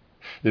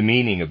 the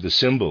meaning of the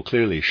symbol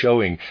clearly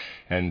showing,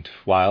 and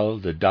while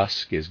the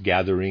dusk is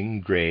gathering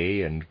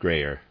gray and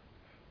grayer,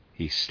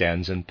 he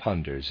stands and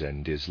ponders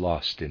and is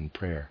lost in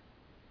prayer.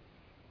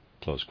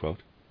 Close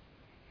quote.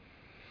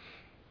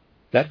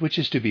 That which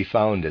is to be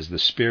found as the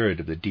spirit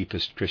of the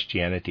deepest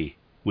Christianity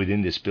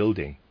within this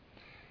building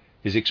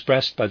is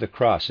expressed by the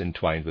cross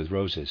entwined with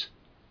roses.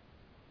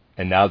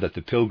 And now that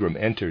the pilgrim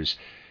enters,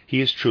 he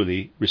is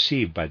truly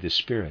received by this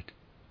spirit.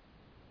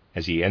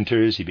 As he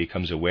enters, he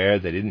becomes aware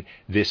that in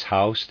this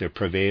house there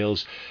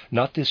prevails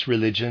not this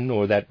religion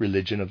or that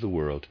religion of the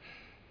world,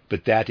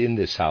 but that in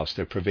this house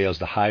there prevails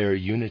the higher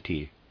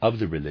unity of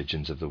the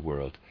religions of the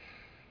world.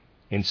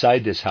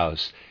 Inside this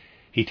house,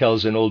 he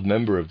tells an old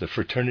member of the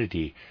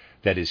fraternity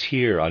that is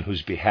here on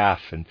whose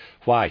behalf and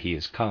why he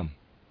has come.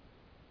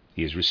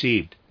 He is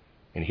received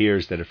and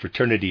hears that a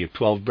fraternity of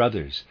 12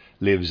 brothers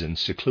lives in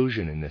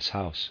seclusion in this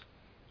house.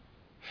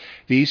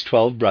 These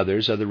 12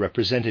 brothers are the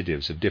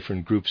representatives of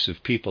different groups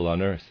of people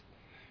on earth.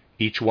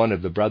 Each one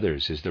of the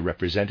brothers is the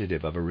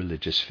representative of a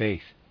religious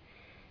faith.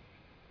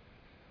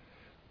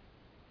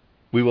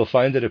 We will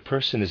find that a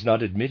person is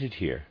not admitted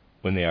here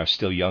when they are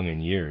still young in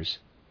years,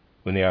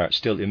 when they are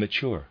still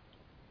immature.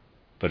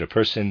 But a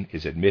person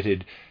is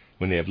admitted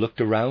when they have looked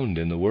around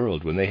in the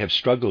world, when they have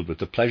struggled with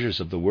the pleasures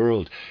of the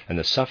world and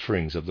the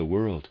sufferings of the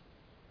world,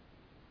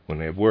 when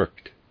they have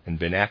worked and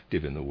been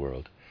active in the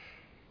world,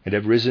 and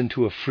have risen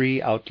to a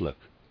free outlook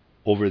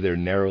over their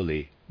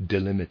narrowly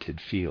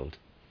delimited field.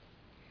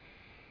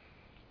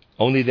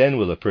 Only then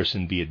will a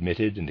person be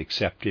admitted and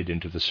accepted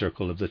into the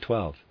circle of the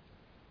 12.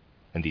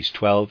 And these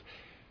 12,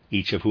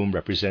 each of whom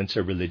represents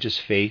a religious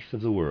faith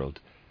of the world,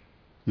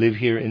 live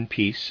here in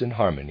peace and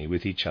harmony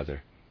with each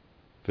other,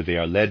 for they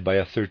are led by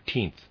a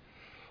 13th,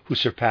 who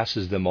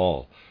surpasses them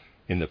all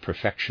in the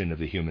perfection of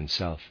the human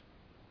self,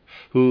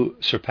 who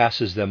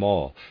surpasses them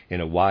all in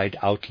a wide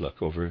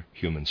outlook over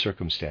human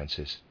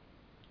circumstances.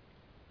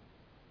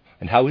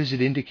 And how is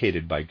it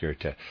indicated by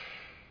Goethe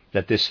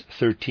that this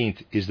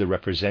 13th is the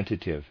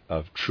representative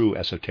of true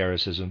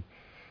esotericism,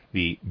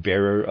 the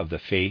bearer of the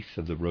faith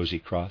of the rosy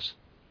cross?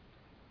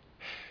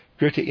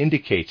 Goethe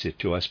indicates it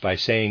to us by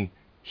saying,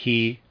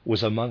 "He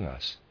was among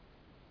us."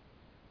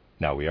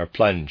 Now we are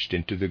plunged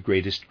into the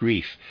greatest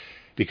grief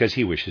because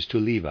he wishes to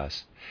leave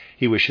us.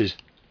 He wishes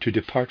to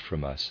depart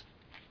from us.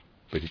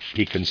 But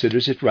he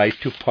considers it right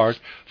to part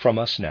from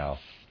us now.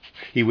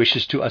 He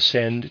wishes to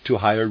ascend to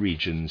higher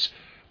regions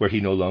where he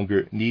no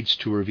longer needs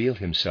to reveal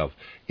himself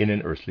in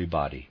an earthly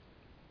body.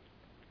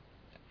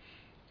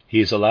 He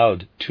is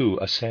allowed to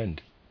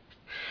ascend,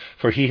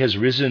 for he has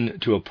risen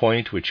to a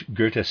point which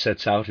Goethe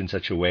sets out in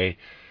such a way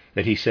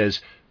that he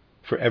says,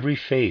 for every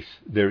faith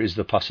there is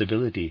the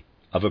possibility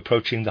of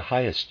approaching the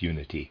highest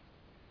unity.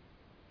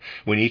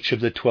 When each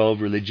of the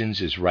 12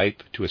 religions is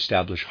ripe to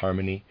establish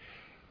harmony,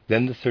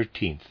 then the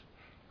 13th,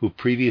 who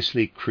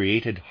previously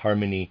created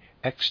harmony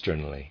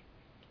externally,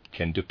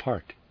 can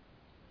depart.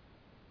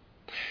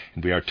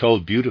 And we are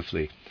told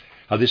beautifully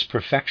how this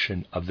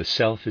perfection of the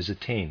self is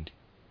attained.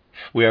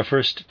 We are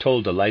first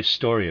told the life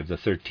story of the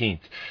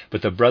 13th,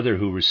 but the brother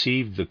who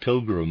received the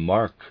pilgrim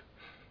mark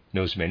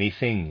knows many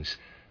things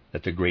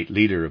that the great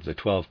leader of the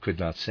 12 could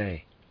not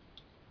say.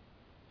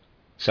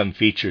 Some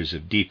features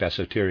of deep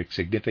esoteric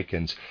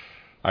significance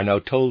are now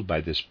told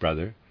by this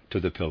brother to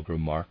the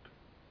pilgrim mark.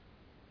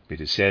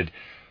 It is said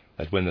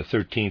that when the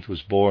 13th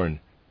was born,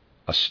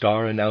 a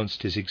star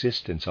announced his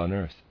existence on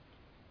earth.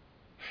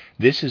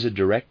 This is a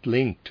direct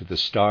link to the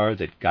star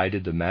that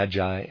guided the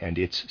Magi and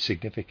its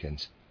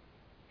significance.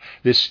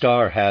 This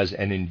star has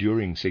an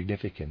enduring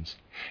significance.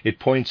 It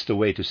points the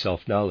way to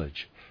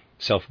self-knowledge,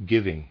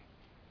 self-giving,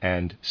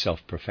 and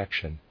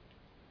self-perfection.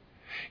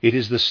 It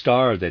is the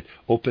star that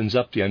opens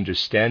up the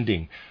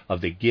understanding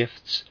of the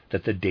gifts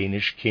that the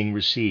Danish king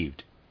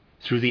received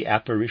through the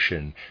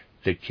apparition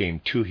that came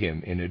to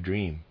him in a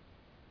dream.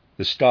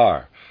 The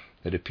star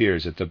that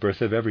appears at the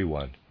birth of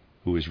everyone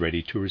who is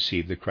ready to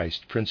receive the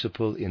Christ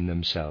principle in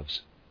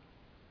themselves.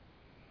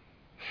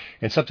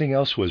 And something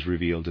else was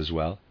revealed as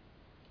well.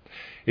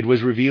 It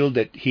was revealed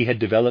that he had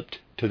developed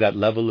to that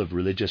level of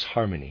religious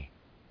harmony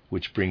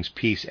which brings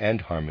peace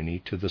and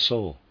harmony to the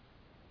soul.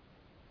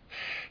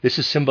 This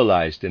is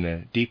symbolized in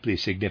a deeply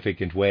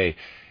significant way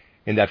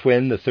in that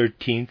when the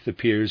 13th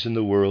appears in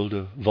the world,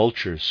 a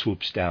vulture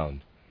swoops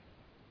down,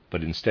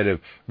 but instead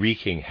of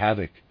wreaking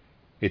havoc,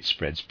 it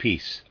spreads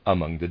peace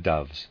among the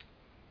doves.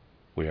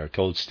 We are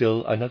told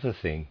still another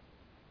thing.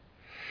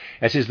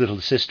 As his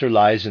little sister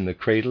lies in the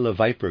cradle, a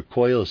viper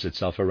coils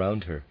itself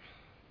around her.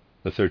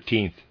 The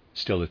 13th,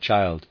 still a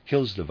child,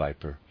 kills the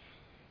viper.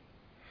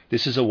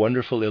 This is a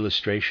wonderful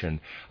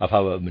illustration of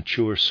how a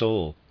mature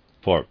soul,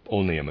 for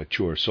only a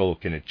mature soul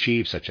can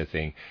achieve such a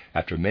thing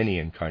after many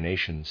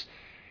incarnations,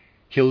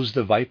 kills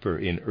the viper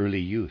in early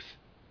youth,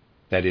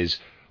 that is,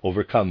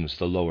 overcomes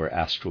the lower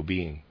astral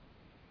being.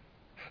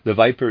 The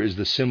viper is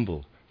the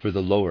symbol for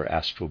the lower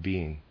astral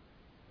being.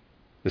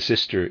 The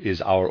sister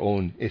is our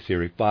own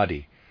etheric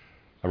body,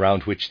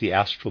 around which the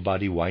astral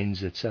body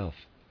winds itself.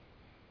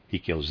 He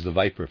kills the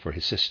viper for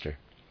his sister.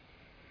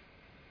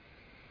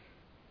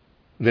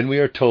 Then we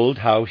are told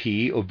how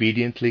he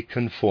obediently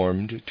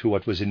conformed to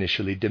what was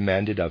initially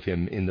demanded of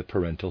him in the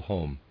parental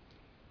home.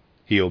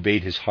 He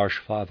obeyed his harsh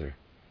father.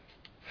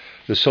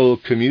 The soul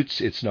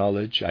commutes its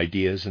knowledge,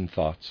 ideas, and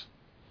thoughts.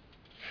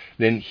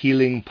 Then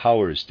healing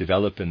powers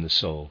develop in the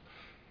soul,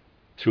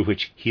 through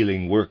which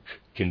healing work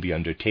can be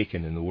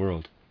undertaken in the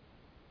world.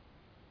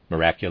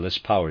 Miraculous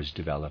powers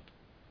develop.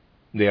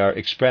 They are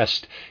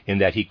expressed in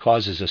that he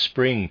causes a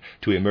spring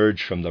to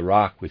emerge from the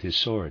rock with his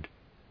sword.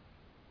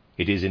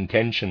 It is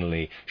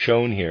intentionally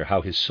shown here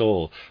how his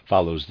soul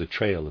follows the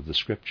trail of the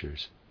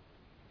Scriptures.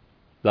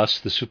 Thus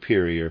the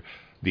superior,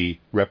 the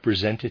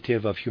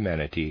representative of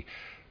humanity,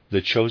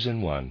 the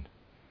chosen one,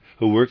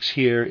 who works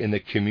here in the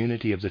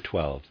community of the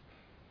 12,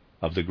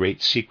 of the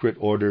great secret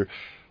order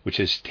which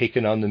has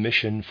taken on the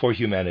mission for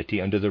humanity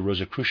under the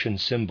Rosicrucian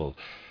symbol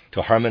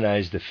to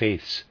harmonize the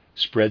faiths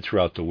spread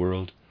throughout the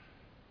world,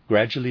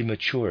 gradually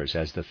matures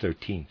as the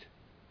 13th.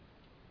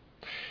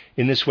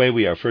 In this way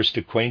we are first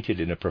acquainted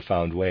in a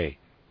profound way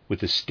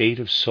with the state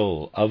of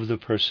soul of the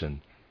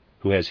person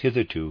who has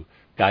hitherto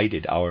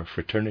guided our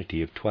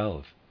fraternity of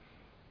 12.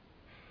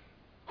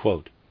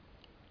 Quote,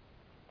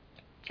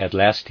 "At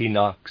last he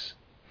knocks.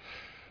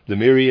 The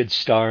myriad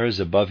stars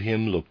above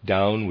him look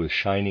down with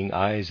shining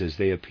eyes as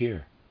they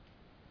appear.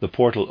 The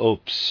portal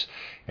opes,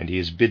 and he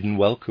is bidden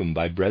welcome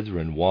by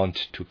brethren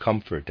wont to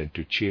comfort and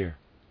to cheer."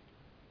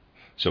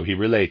 So he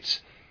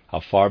relates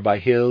how far by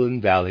hill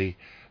and valley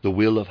the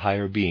will of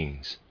higher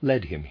beings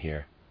led him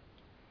here.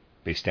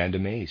 They stand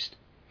amazed,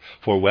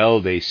 for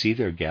well they see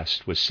their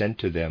guest was sent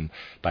to them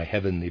by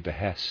heavenly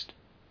behest.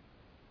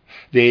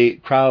 They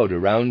crowd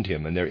around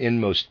him, and their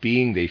inmost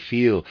being they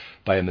feel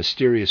by a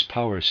mysterious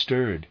power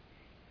stirred.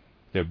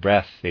 Their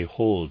breath they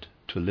hold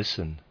to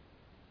listen,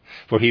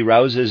 for he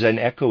rouses an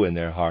echo in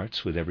their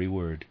hearts with every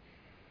word.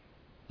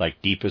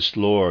 Like deepest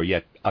lore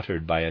yet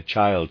uttered by a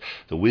child,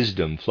 the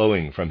wisdom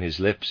flowing from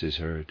his lips is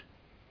heard.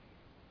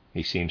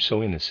 He seems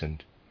so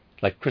innocent,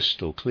 like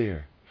crystal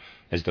clear,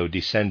 as though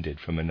descended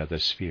from another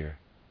sphere.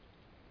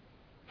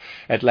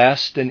 At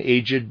last an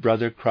aged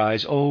brother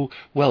cries, "Oh,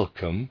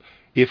 welcome,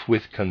 if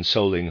with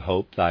consoling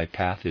hope thy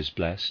path is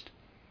blessed.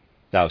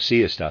 Thou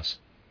seest us,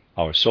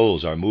 our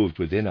souls are moved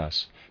within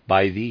us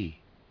by thee,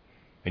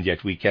 and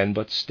yet we can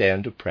but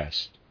stand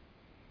oppressed.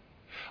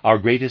 Our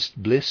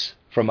greatest bliss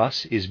from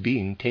us is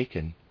being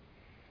taken.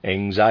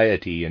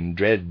 Anxiety and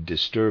dread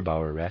disturb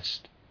our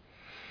rest.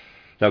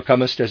 Thou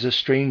comest as a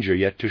stranger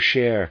yet to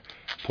share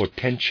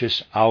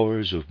portentous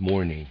hours of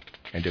mourning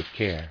and of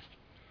care.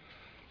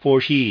 For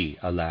he,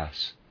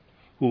 alas,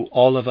 who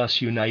all of us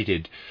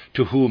united,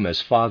 to whom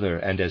as father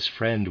and as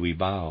friend we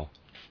bow,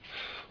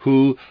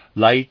 who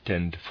light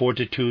and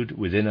fortitude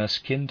within us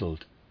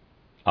kindled,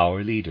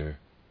 our leader,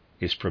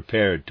 is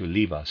prepared to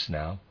leave us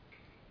now.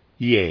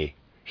 Yea,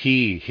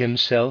 he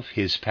himself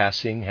his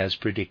passing has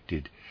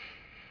predicted,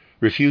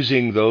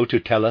 refusing though to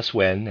tell us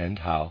when and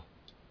how.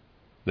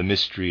 The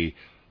mystery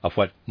of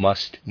what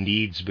must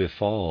needs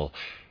befall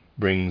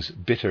brings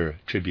bitter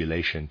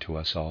tribulation to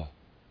us all.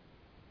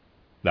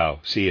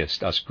 Thou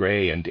seest us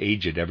grey and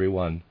aged every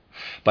one,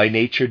 by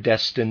nature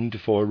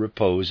destined for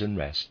repose and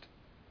rest.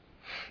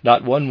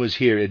 Not one was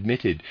here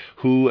admitted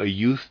who a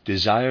youth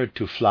desired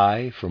to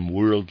fly from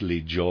worldly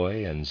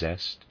joy and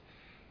zest.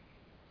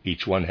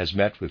 Each one has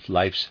met with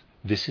life's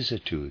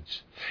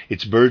vicissitudes,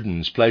 its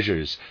burdens,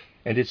 pleasures,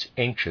 and its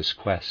anxious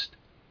quest,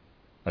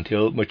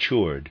 until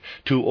matured,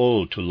 too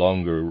old to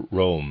longer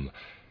roam,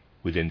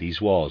 within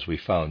these walls we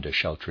found a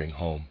sheltering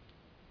home.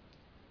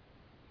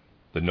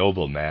 The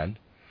noble man,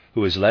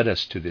 who has led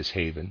us to this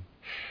haven,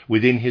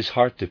 within his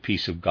heart the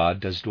peace of God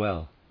does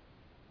dwell.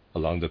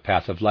 Along the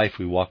path of life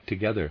we walk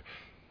together,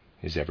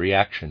 his every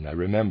action I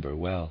remember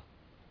well.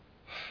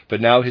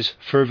 But now his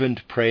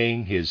fervent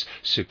praying, his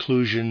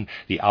seclusion,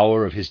 the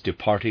hour of his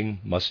departing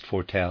must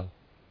foretell.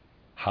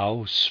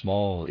 How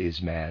small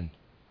is man!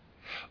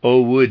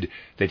 O would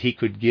that he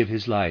could give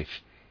his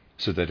life,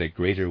 so that a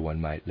greater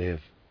one might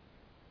live.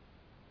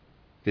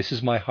 This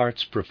is my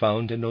heart's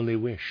profound and only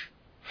wish.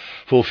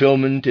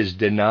 Fulfillment is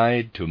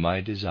denied to my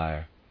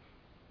desire.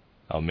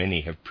 How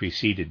many have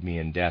preceded me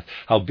in death,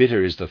 how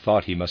bitter is the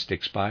thought he must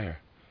expire.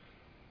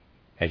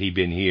 Had he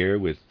been here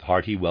with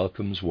hearty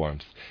welcome's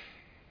warmth,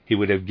 he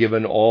would have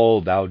given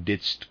all thou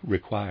didst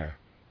require.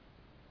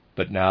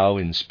 But now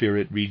in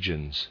spirit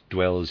regions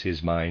dwells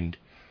his mind,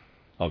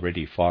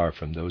 already far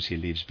from those he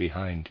leaves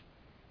behind.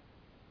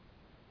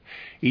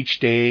 Each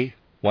day,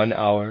 1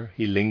 hour,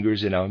 he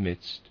lingers in our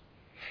midst,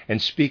 and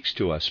speaks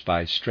to us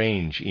by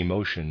strange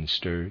emotions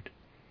stirred.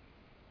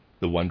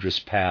 the wondrous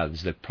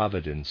paths that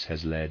Providence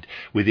has led.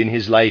 Within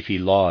his life he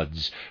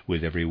lauds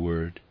with every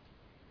word.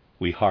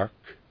 We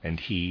hark and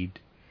heed,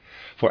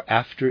 for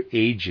after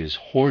ages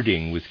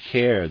hoarding with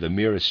care the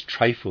merest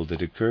trifle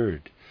that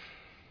occurred,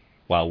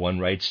 while one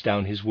writes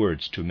down his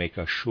words to make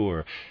us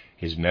sure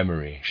his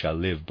memory shall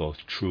live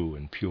both true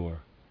and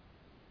pure.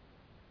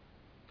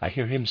 I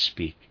hear him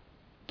speak,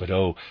 but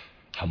oh,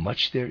 how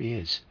much there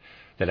is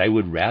that I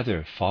would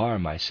rather far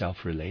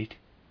myself relate,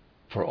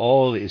 for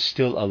all is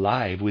still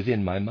alive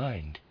within my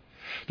mind.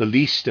 The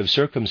least of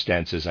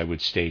circumstances I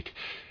would state.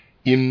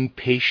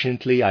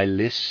 Impatiently I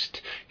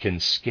list, can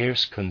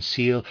scarce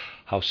conceal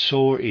how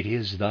sore it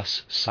is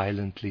thus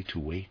silently to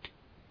wait.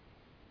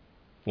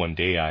 One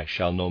day I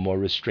shall no more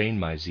restrain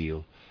my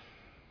zeal,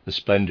 the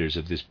splendors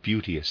of this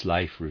beauteous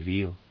life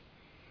reveal.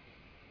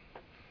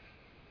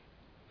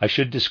 I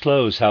should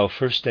disclose how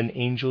first an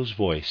angel's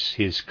voice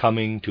his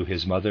coming to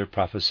his mother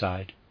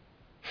prophesied,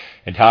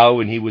 and how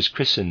when he was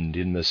christened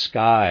in the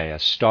sky a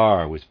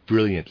star with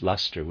brilliant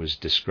lustre was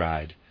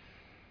descried.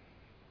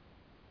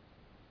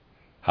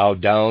 How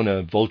down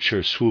a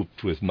vulture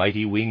swooped with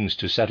mighty wings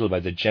to settle by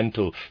the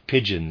gentle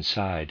pigeon's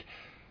side,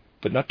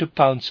 but not to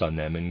pounce on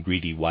them in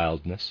greedy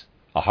wildness.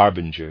 A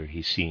harbinger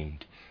he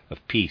seemed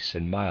of peace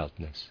and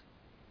mildness.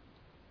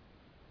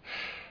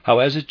 How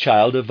as a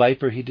child a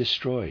viper he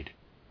destroyed,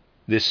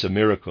 this a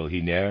miracle he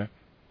ne'er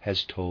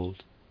has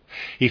told.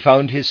 He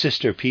found his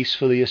sister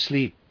peacefully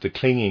asleep, the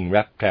clinging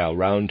reptile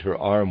round her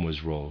arm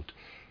was rolled.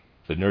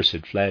 The nurse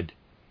had fled,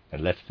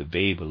 and left the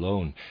babe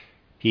alone.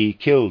 He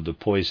killed the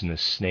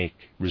poisonous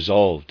snake,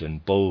 resolved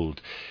and bold.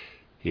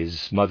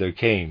 His mother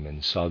came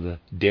and saw the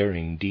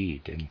daring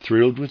deed, and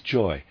thrilled with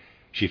joy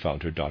she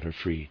found her daughter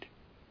freed.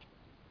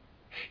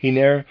 He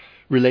ne'er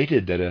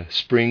related that a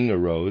spring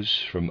arose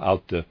from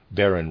out the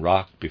barren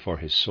rock before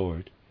his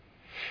sword,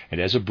 and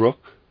as a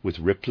brook with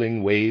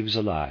rippling waves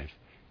alive,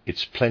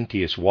 its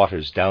plenteous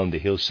waters down the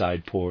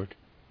hillside poured.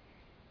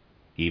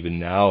 Even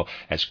now,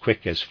 as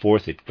quick as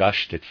forth it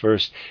gushed at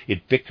first,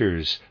 it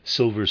bickers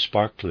silver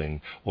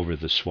sparkling over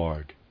the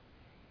sward.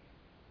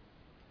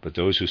 But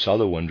those who saw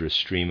the wondrous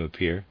stream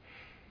appear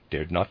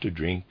dared not to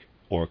drink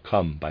or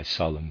come by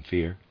solemn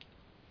fear.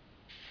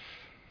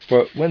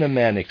 For when a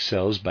man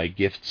excels by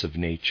gifts of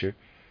nature,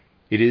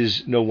 it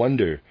is no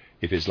wonder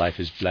if his life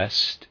is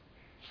blessed.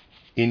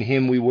 In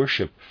him we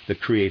worship the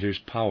Creator's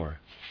power,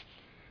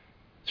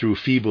 through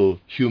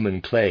feeble human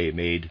clay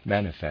made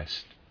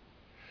manifest.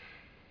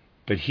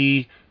 But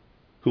he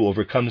who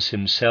overcomes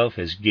himself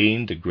has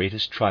gained the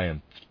greatest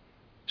triumph,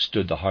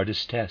 stood the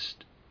hardest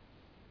test.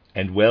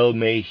 And well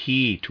may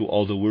he to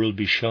all the world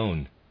be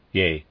shown,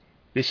 yea,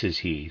 this is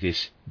he,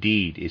 this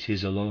deed is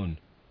his alone.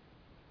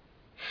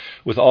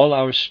 With all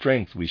our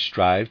strength we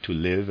strive to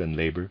live and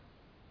labor,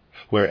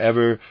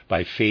 wherever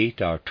by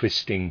fate our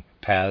twisting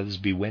paths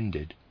be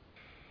wended,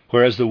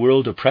 whereas the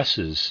world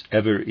oppresses,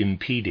 ever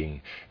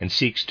impeding, and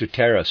seeks to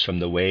tear us from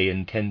the way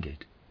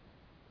intended.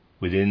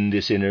 Within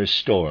this inner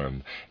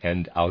storm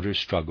and outer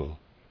struggle,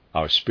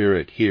 our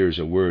spirit hears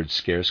a word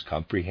scarce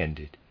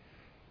comprehended.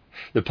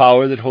 The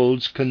power that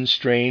holds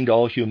constrained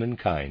all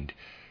humankind,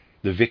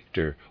 the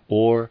victor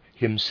o'er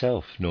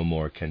himself no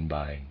more can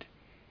bind.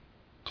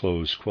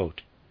 Close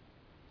quote.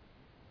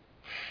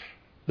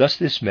 Thus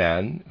this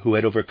man who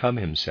had overcome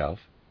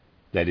himself,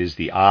 that is,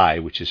 the I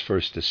which is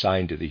first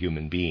assigned to the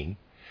human being,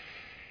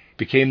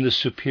 became the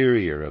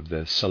superior of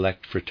the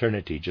select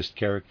fraternity just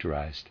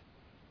characterized.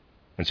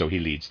 And so he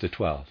leads the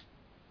 12.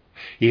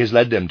 He has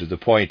led them to the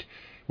point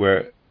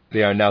where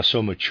they are now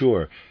so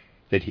mature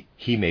that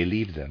he may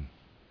leave them.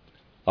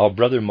 Our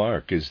brother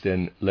Mark is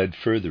then led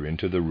further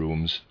into the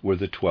rooms where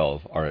the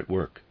 12 are at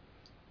work.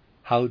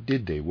 How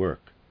did they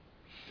work?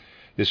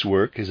 This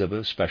work is of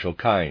a special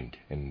kind,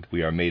 and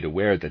we are made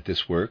aware that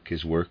this work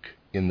is work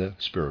in the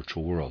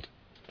spiritual world.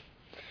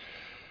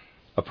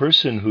 A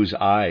person whose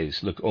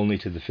eyes look only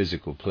to the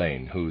physical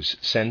plane, whose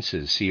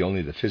senses see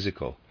only the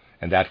physical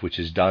and that which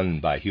is done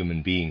by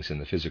human beings in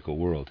the physical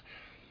world,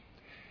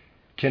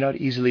 cannot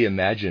easily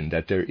imagine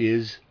that there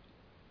is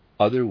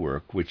other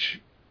work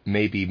which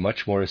may be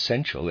much more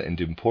essential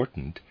and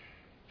important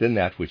than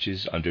that which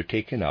is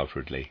undertaken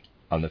outwardly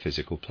on the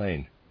physical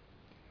plane.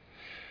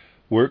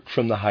 Work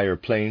from the higher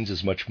planes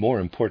is much more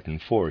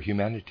important for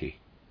humanity.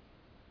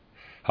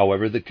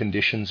 However, the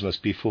conditions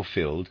must be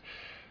fulfilled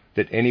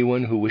that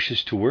anyone who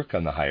wishes to work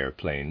on the higher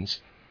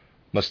planes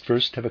must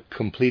first have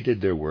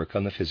completed their work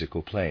on the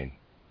physical plane.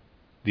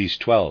 These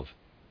 12,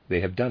 they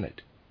have done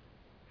it.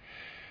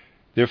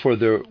 Therefore,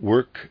 their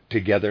work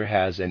together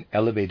has an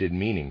elevated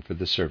meaning for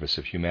the service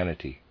of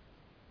humanity.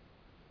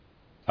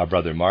 Our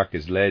brother Mark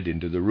is led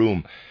into the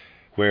room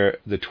where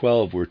the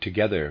 12 were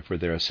together for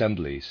their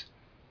assemblies,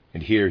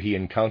 and here he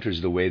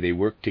encounters the way they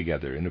work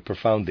together in a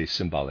profoundly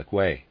symbolic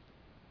way.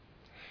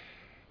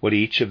 What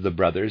each of the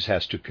brothers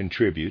has to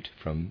contribute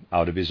from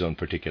out of his own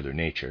particular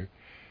nature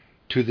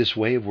to this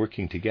way of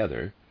working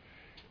together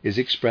is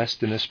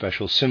expressed in a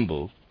special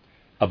symbol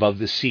above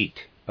the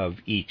seat of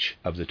each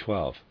of the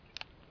 12.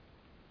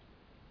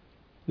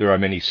 There are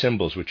many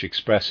symbols which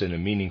express in a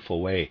meaningful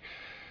way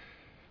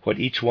what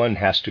each one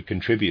has to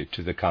contribute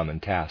to the common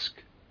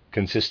task,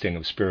 consisting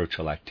of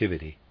spiritual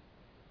activity,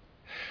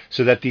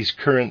 so that these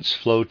currents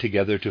flow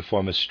together to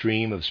form a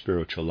stream of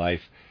spiritual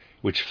life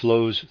which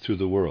flows through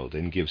the world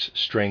and gives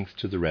strength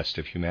to the rest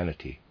of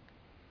humanity.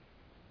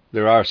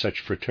 There are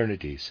such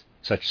fraternities,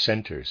 such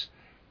centers,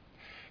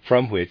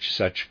 from which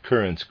such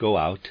currents go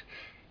out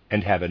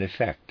and have an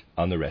effect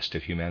on the rest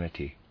of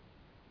humanity.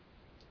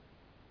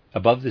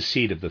 Above the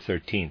seat of the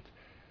 13th,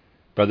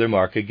 Brother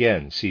Mark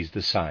again sees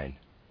the sign,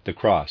 the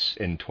cross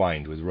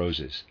entwined with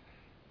roses.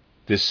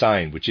 This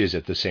sign, which is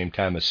at the same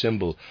time a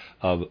symbol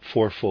of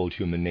fourfold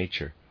human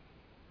nature,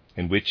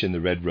 and which in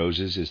the red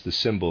roses is the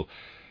symbol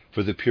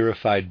for the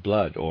purified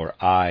blood or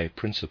I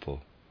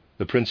principle,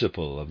 the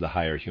principle of the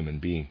higher human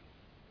being.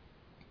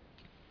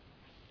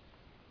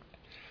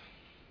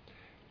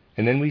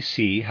 And then we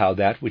see how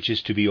that which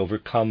is to be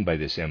overcome by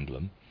this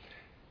emblem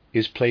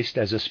is placed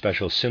as a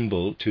special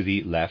symbol to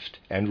the left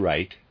and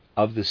right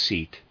of the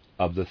seat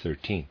of the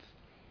 13th.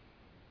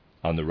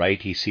 On the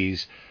right he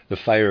sees the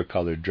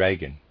fire-colored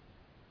dragon.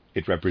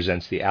 It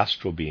represents the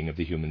astral being of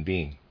the human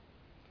being.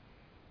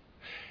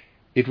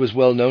 It was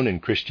well known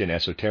in Christian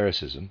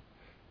esotericism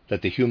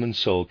that the human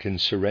soul can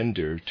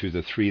surrender to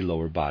the three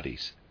lower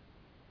bodies.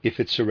 If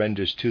it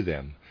surrenders to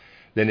them,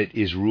 then it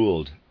is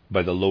ruled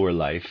by the lower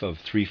life of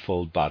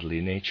threefold bodily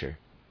nature.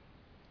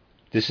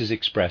 This is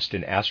expressed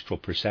in astral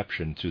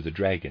perception through the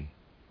dragon.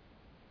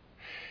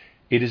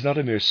 It is not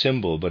a mere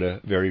symbol, but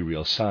a very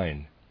real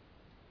sign.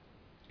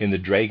 In the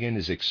dragon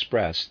is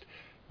expressed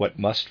what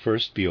must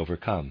first be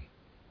overcome.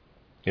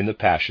 In the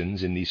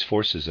passions, in these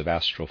forces of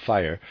astral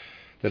fire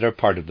that are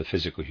part of the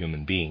physical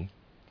human being,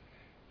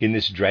 in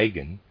this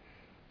dragon,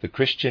 the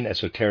Christian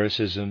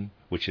esotericism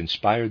which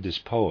inspired this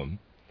poem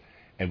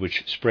and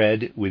which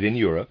spread within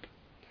Europe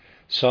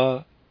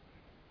saw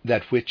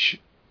that which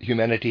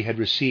humanity had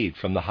received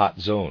from the hot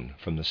zone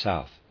from the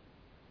south.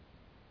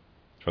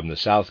 From the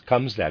south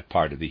comes that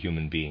part of the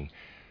human being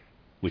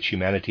which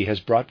humanity has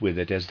brought with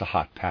it as the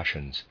hot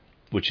passions,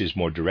 which is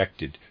more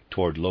directed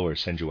toward lower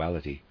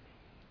sensuality.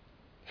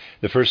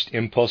 The first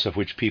impulse of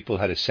which people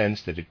had a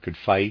sense that it could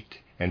fight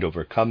and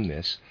overcome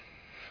this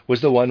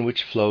was the one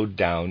which flowed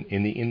down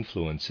in the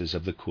influences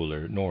of the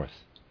cooler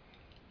north.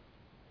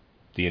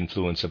 The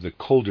influence of the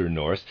colder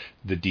north,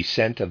 the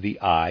descent of the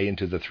I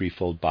into the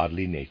threefold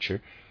bodily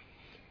nature,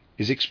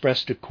 is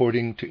expressed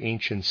according to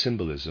ancient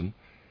symbolism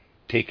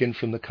taken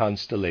from the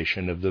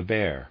constellation of the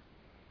bear,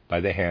 by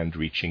the hand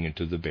reaching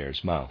into the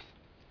bear's mouth.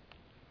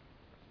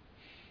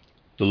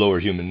 The lower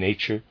human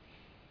nature,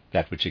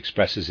 that which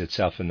expresses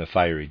itself in the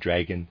fiery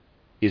dragon,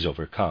 is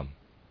overcome.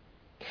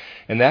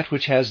 And that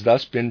which has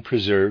thus been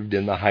preserved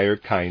in the higher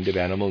kind of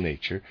animal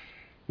nature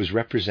was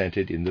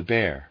represented in the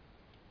bear.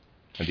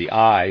 And the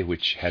I,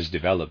 which has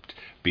developed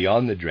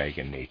beyond the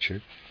dragon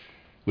nature,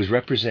 was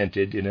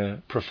represented in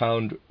a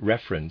profound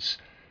reference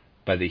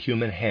by the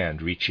human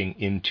hand reaching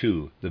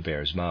into the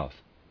bear's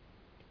mouth.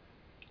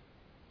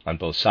 On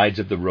both sides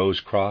of the rose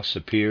cross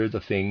appear the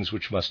things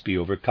which must be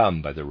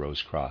overcome by the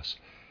rose cross,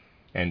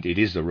 and it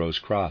is the rose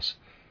cross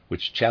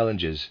which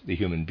challenges the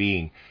human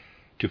being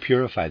to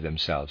purify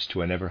themselves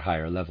to an ever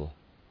higher level.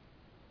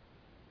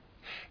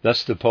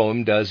 Thus the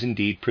poem does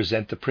indeed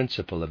present the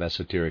principle of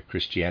esoteric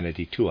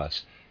Christianity to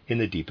us in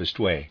the deepest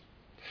way,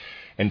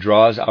 and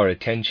draws our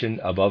attention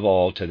above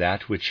all to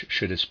that which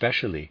should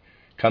especially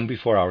come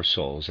before our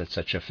souls at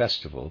such a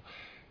festival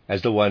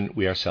as the one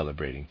we are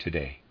celebrating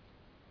today.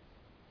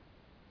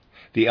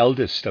 The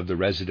eldest of the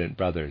resident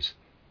brothers,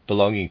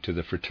 belonging to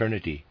the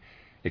fraternity,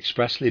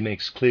 expressly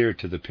makes clear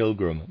to the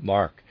pilgrim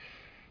Mark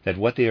that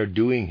what they are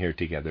doing here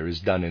together is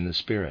done in the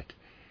Spirit,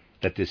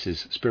 that this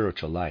is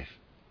spiritual life.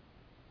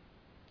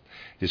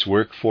 This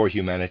work for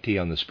humanity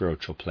on the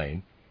spiritual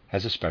plane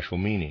has a special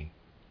meaning.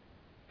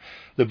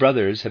 The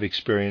brothers have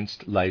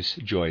experienced life's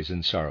joys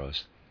and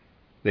sorrows.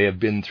 They have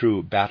been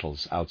through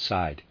battles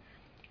outside.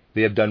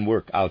 They have done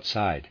work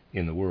outside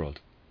in the world.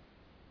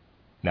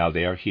 Now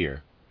they are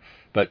here,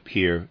 but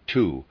here,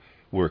 too,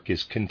 work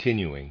is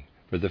continuing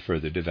for the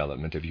further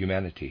development of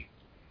humanity.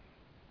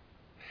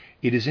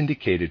 It is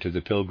indicated to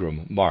the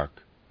pilgrim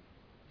Mark,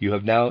 "You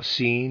have now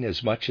seen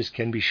as much as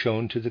can be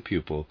shown to the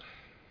pupil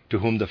to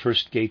whom the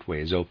first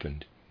gateway is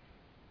opened.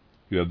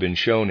 You have been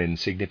shown in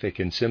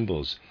significant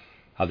symbols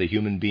how the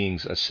human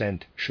being's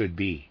ascent should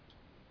be.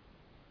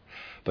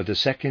 But the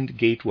second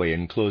gateway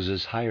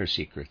encloses higher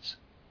secrets,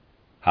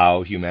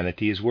 how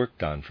humanity is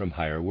worked on from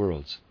higher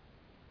worlds.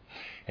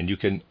 And you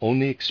can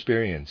only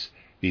experience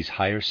these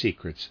higher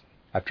secrets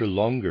after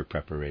longer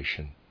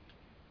preparation.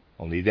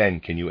 Only then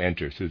can you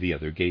enter through the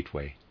other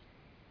gateway."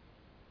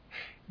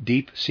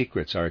 Deep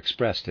secrets are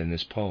expressed in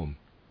this poem.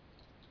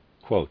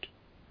 Quote,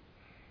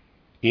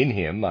 "In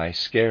him I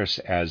scarce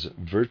as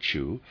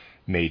virtue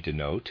may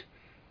denote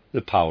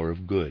the power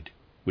of good,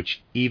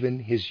 which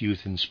even his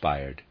youth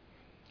inspired,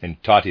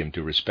 and taught him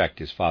to respect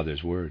his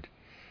father's word,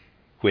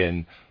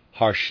 when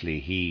harshly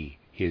he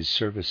his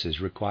services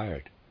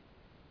required.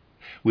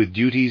 With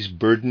duties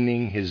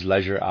burdening his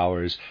leisure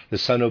hours, the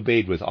son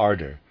obeyed with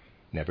ardor,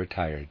 never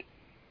tired,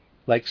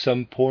 like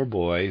some poor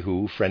boy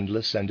who,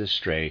 friendless and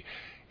astray,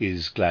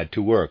 is glad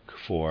to work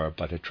for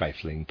but a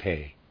trifling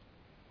pay.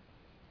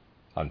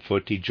 On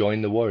foot he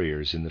joined the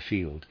warriors in the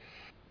field,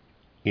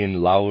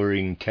 in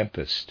lowering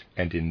tempest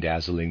and in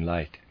dazzling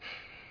light.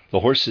 The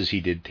horses he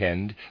did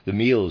tend, the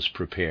meals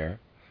prepare,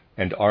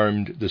 and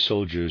armed the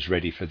soldiers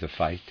ready for the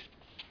fight.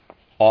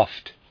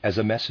 Oft, as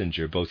a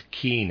messenger, both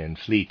keen and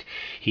fleet,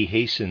 he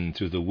hastened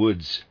through the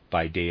woods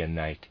by day and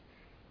night.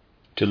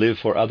 To live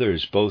for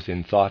others, both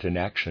in thought and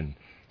action,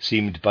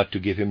 seemed but to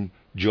give him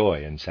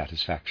joy and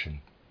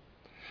satisfaction.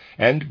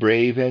 And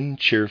brave and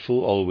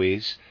cheerful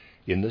always,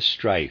 in the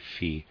strife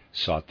he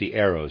sought the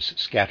arrows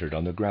scattered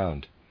on the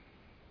ground.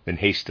 Then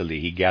hastily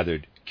he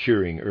gathered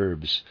curing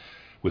herbs,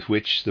 with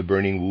which the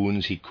burning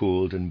wounds he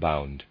cooled and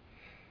bound.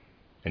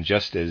 And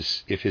just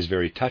as if his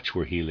very touch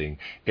were healing,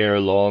 ere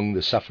long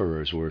the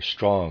sufferers were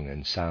strong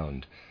and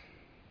sound.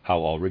 How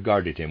all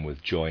regarded him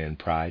with joy and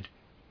pride!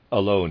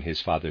 Alone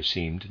his father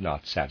seemed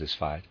not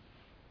satisfied.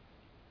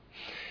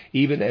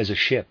 Even as a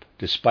ship,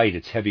 despite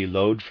its heavy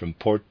load, from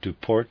port to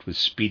port with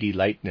speedy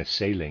lightness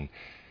sailing,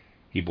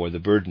 he bore the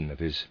burden of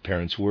his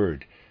parents'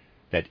 word,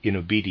 that in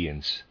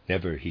obedience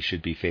never he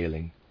should be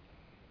failing.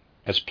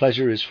 As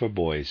pleasure is for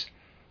boys,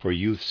 for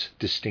youth's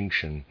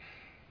distinction,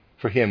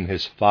 for him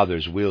his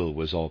father's will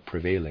was all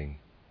prevailing.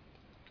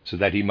 So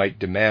that he might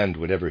demand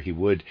whatever he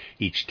would,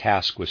 each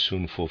task was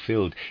soon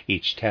fulfilled,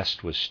 each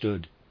test was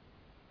stood.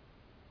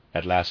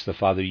 At last the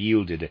father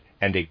yielded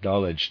and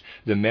acknowledged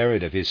the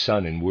merit of his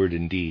son in word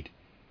and deed.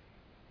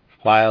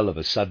 While of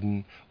a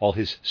sudden all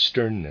his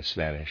sternness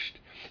vanished,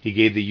 he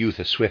gave the youth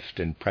a swift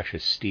and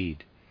precious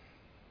steed.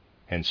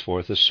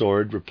 Henceforth a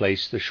sword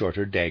replaced the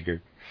shorter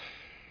dagger,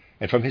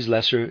 and from his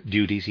lesser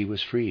duties he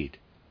was freed,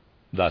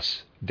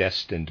 thus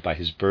destined by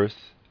his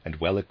birth and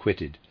well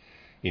acquitted,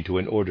 into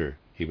an order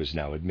he was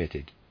now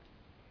admitted.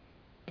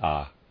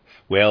 Ah,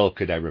 well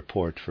could I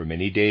report for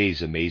many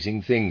days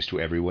amazing things to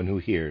everyone who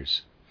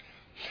hears.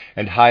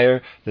 And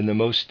higher than the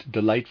most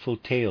delightful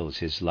tales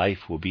his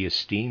life will be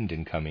esteemed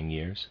in coming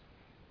years.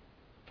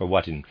 For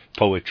what in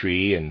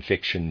poetry and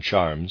fiction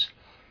charms,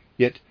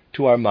 yet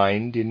to our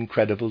mind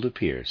incredible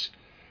appears,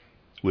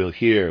 will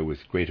here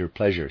with greater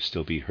pleasure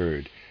still be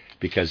heard,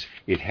 because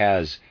it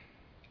has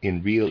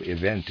in real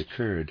event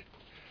occurred,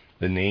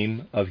 the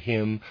name of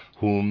him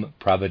whom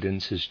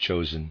Providence has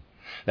chosen,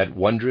 that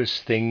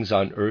wondrous things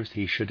on earth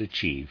he should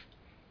achieve,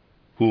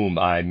 whom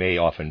I may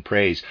often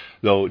praise,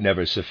 though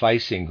never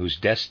sufficing, whose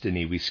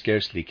destiny we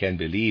scarcely can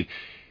believe.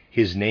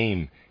 His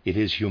name it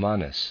is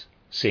Humanus,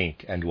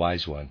 saint and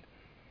wise one,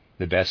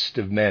 the best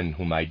of men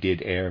whom I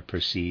did e'er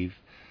perceive.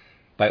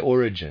 By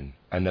origin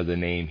another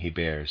name he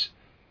bears,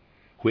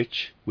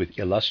 which with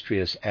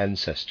illustrious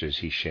ancestors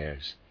he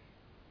shares.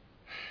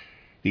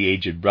 The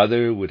aged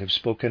brother would have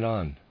spoken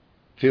on,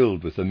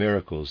 filled with the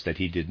miracles that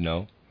he did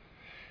know,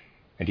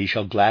 and he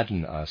shall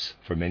gladden us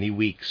for many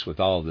weeks with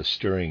all the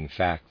stirring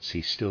facts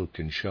he still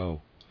can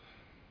show.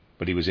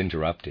 But he was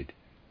interrupted,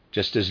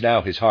 just as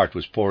now his heart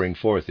was pouring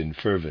forth in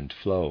fervent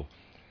flow.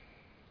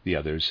 The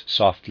others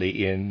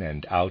softly in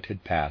and out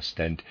had passed,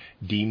 and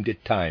deemed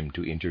it time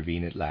to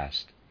intervene at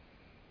last.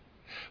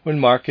 When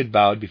Mark had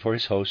bowed before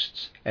his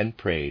hosts and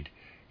prayed,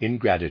 in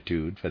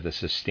gratitude for the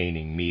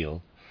sustaining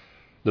meal,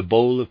 the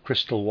bowl of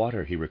crystal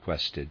water he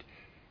requested.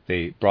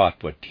 They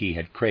brought what he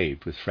had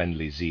craved with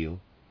friendly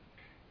zeal.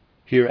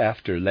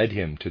 Hereafter led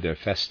him to their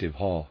festive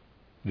hall,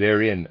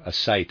 therein a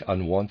sight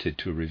unwonted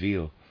to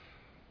reveal.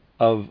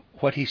 Of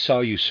what he saw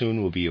you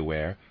soon will be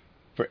aware,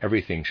 for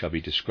everything shall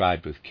be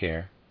described with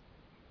care.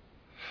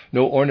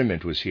 No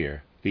ornament was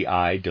here, the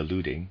eye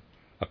deluding.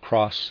 A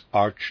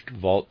cross-arched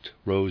vault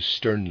rose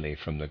sternly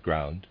from the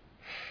ground,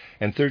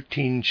 and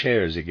 13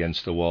 chairs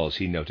against the walls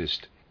he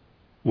noticed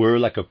were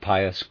like a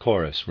pious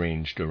chorus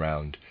ranged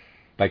around,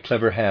 by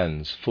clever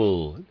hands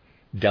full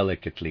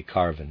delicately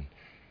carven.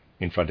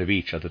 In front of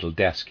each a little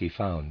desk he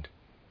found.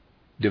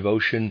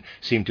 Devotion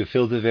seemed to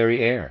fill the very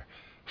air,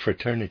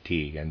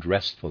 fraternity and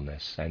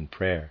restfulness and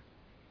prayer.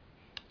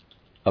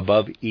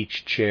 Above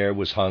each chair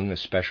was hung a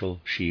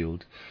special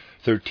shield,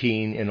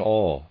 13 in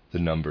all the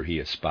number he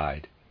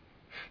espied.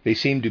 They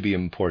seemed to be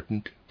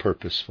important,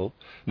 purposeful,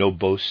 no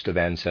boast of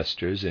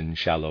ancestors in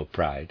shallow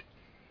pride.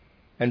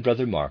 And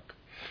Brother Mark,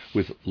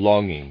 with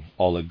longing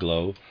all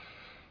aglow,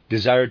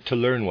 desired to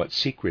learn what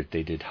secret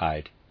they did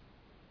hide.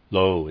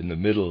 Lo, in the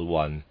middle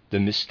one, the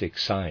mystic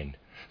sign,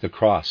 the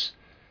cross,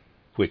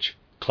 which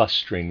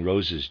clustering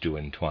roses do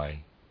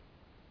entwine.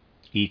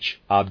 Each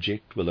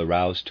object will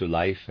arouse to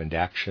life and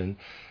action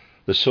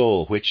the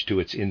soul which to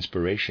its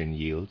inspiration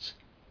yields.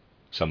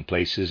 Some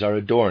places are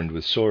adorned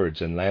with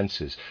swords and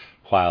lances,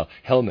 while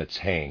helmets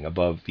hang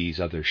above these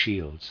other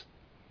shields.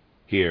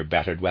 Here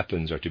battered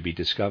weapons are to be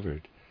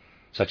discovered,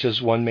 such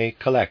as one may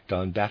collect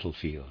on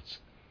battlefields.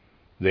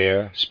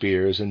 There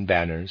spears and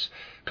banners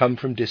come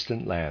from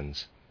distant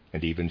lands,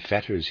 and even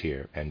fetters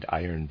here and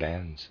iron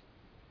bands.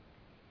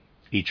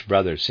 Each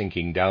brother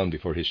sinking down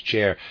before his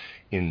chair,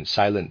 in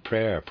silent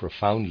prayer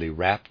profoundly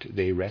rapt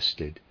they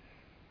rested.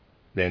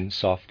 then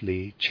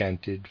softly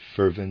chanted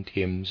fervent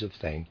hymns of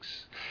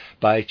thanks,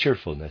 by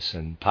cheerfulness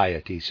and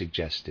piety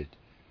suggested.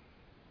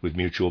 With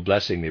mutual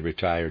blessing they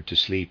retired to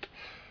sleep,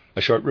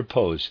 a short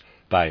repose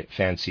by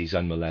fancies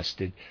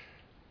unmolested.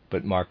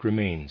 But Mark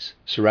remains,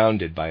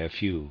 surrounded by a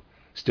few,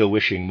 still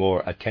wishing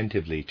more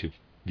attentively to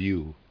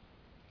view.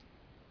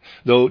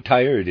 Though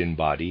tired in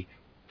body,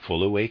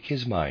 full awake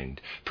his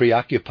mind,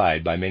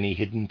 preoccupied by many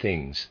hidden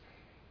things.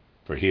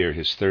 For here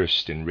his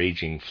thirst in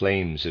raging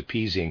flames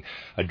appeasing,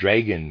 a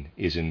dragon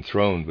is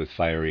enthroned with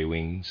fiery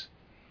wings.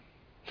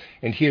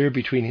 And here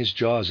between his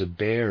jaws a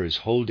bear is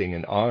holding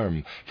an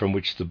arm from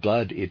which the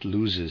blood it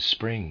loses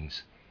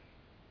springs.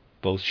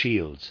 Both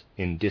shields,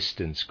 in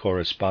distance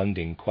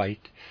corresponding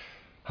quite,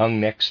 hung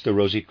next the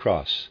rosy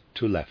cross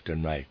to left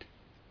and right.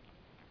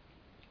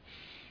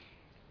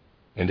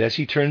 And as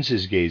he turns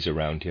his gaze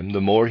around him,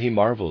 the more he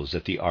marvels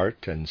at the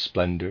art and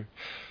splendor.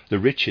 The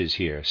riches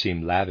here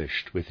seem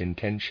lavished with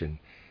intention.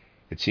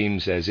 It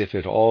seems as if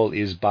it all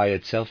is by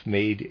itself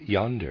made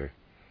yonder.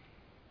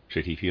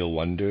 Should he feel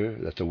wonder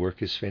that the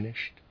work is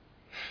finished?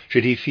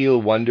 Should he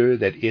feel wonder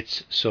that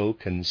it's so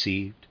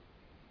conceived?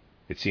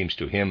 It seems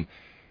to him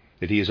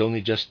that he is only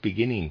just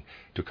beginning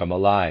to come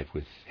alive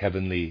with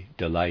heavenly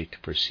delight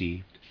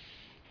perceived.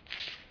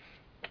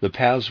 The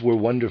paths were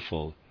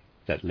wonderful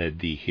that led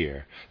thee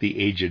here, the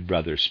aged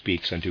brother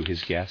speaks unto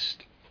his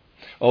guest.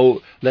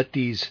 Oh, let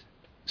these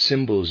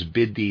symbols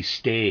bid thee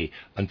stay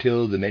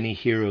until the many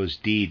heroes'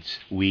 deeds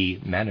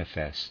we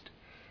manifest.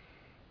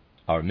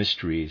 Our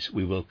mysteries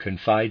we will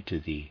confide to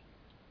thee,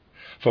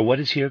 for what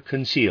is here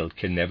concealed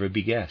can never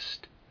be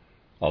guessed,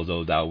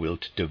 although thou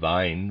wilt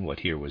divine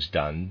what here was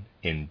done,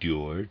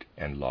 endured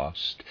and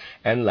lost,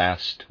 and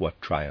last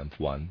what triumph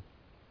won.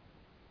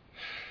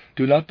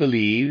 Do not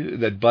believe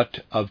that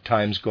but of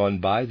times gone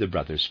by the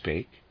brother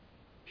spake.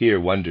 Here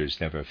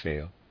wonders never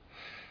fail,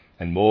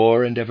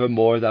 and ever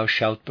more thou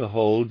shalt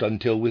behold,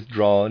 until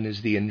withdrawn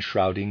is the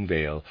enshrouding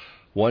veil.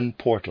 One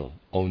portal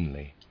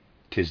only,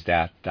 'tis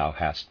that thou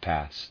hast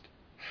passed,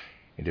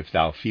 and if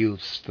thou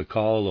feel'st the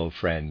call, O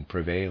friend,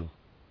 prevail.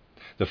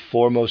 The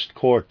foremost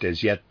court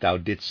as yet thou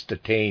didst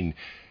attain,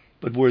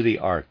 but worthy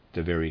art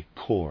the very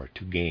core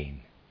to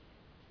gain.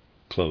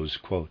 Close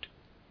quote.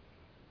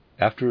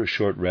 After a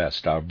short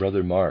rest, our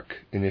brother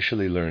Mark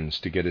initially learns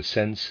to get a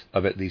sense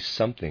of at least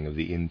something of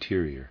the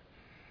interior.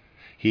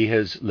 He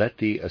has let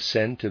the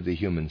ascent of the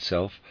human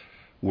self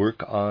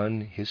work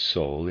on his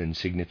soul in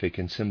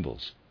significant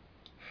symbols.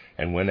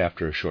 And when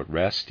after a short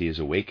rest he is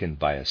awakened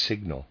by a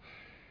signal,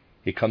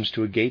 he comes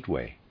to a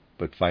gateway,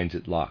 but finds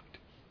it locked.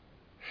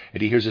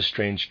 And he hears a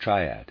strange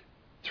triad,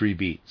 3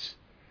 beats,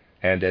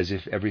 and as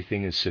if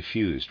everything is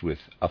suffused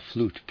with a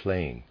flute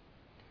playing.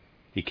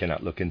 He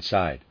cannot look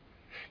inside,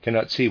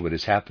 cannot see what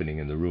is happening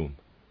in the room.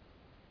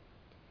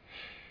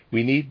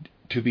 We need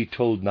to be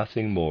told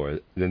nothing more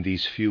than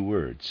these few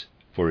words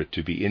for it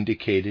to be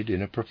indicated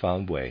in a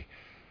profound way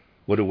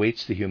what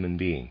awaits the human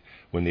being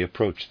when they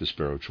approach the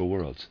spiritual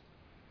worlds,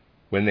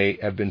 when they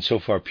have been so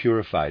far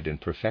purified and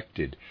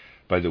perfected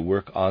by the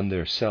work on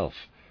their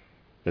self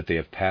that they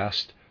have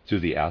passed through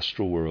the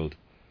astral world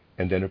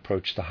and then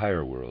approach the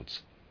higher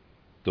worlds,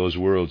 those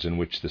worlds in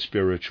which the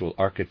spiritual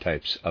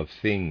archetypes of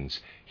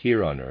things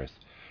here on earth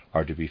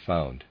are to be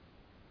found.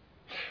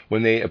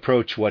 When they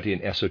approach what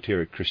in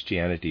esoteric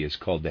Christianity is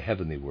called the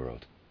heavenly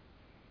world,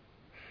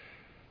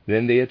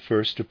 then they at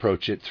first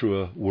approach it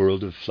through a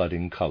world of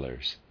flooding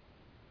colors,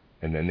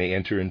 and then they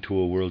enter into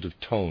a world of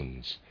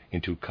tones,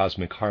 into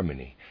cosmic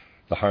harmony,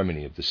 the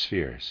harmony of the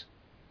spheres.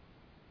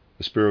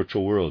 The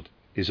spiritual world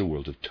is a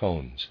world of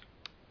tones.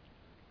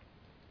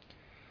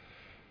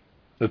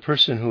 The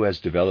person who has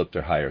developed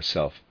their higher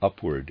self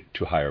upward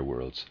to higher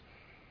worlds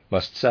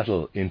must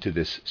settle into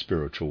this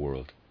spiritual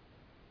world.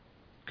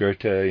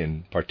 Goethe,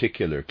 in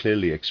particular,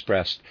 clearly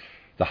expressed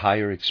the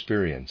higher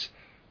experience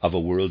of a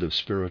world of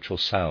spiritual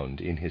sound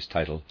in his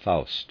title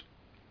Faust.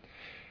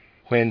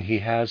 When he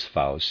has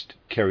Faust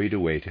carried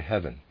away to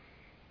heaven,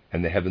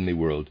 and the heavenly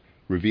world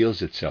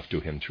reveals itself to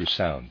him through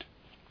sound.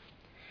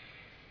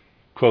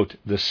 Quote,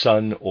 the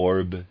sun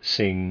orb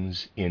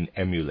sings in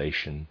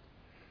emulation,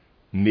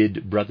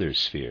 mid brother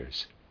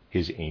spheres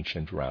his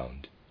ancient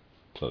round.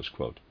 Close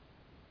quote.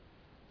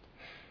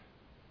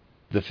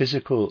 The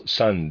physical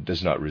sun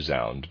does not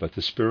resound, but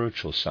the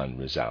spiritual sun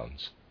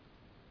resounds.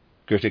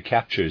 Goethe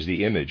captures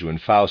the image when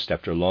Faust,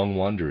 after long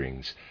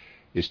wanderings,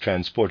 is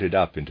transported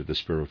up into the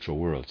spiritual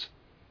worlds.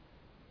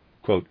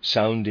 Quote,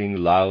 sounding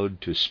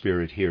loud to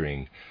spirit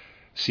hearing,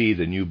 see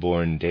the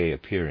newborn day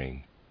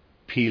appearing,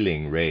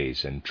 pealing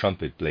rays and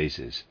trumpet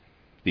blazes,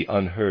 the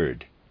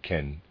unheard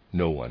can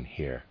no one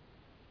hear.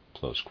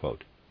 Close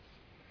quote.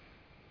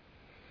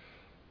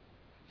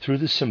 Through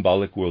the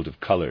symbolic world of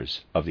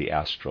colors of the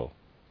astral,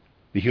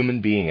 the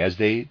human being, as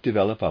they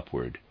develop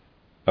upward,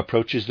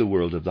 approaches the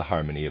world of the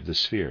harmony of the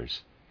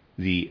spheres,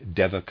 the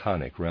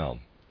devaconic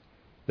realm,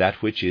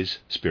 that which is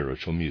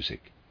spiritual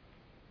music.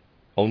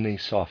 Only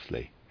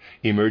softly,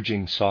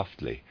 emerging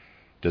softly,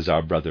 does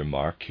our brother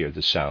Mark hear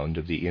the sound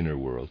of the inner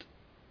world,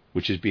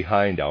 which is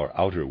behind our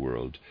outer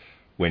world,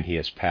 when he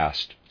has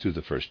passed through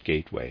the first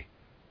gateway,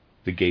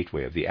 the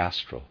gateway of the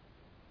astral.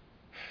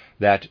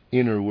 That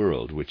inner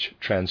world which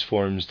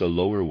transforms the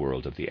lower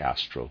world of the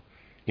astral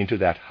into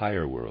that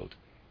higher world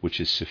which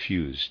is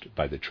suffused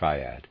by the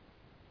triad.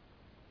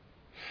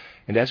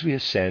 And as we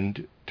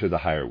ascend to the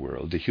higher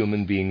world, the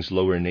human being's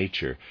lower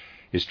nature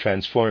is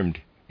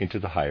transformed into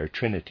the higher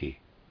trinity.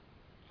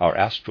 Our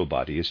astral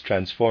body is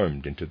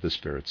transformed into the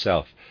spirit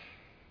self,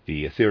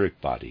 the etheric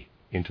body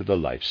into the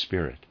life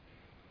spirit,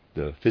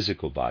 the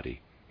physical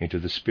body into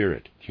the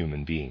spirit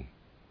human being.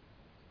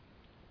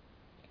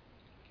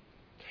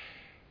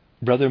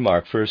 Brother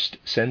Mark first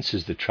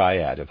senses the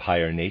triad of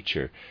higher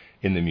nature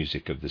in the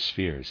music of the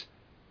spheres,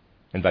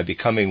 and by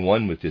becoming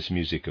one with this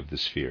music of the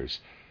spheres,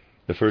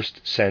 the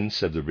first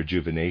sense of the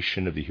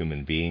rejuvenation of the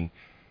human being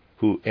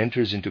who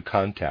enters into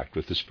contact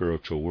with the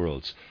spiritual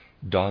worlds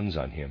dawns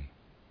on him.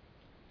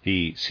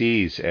 He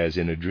sees, as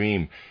in a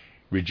dream,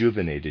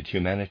 rejuvenated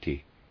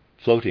humanity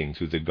floating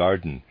through the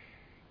garden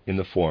in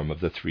the form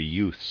of the three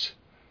youths,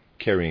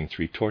 carrying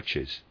three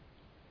torches.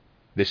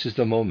 This is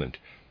the moment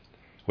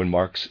when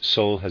Mark's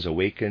soul has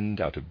awakened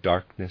out of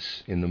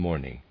darkness in the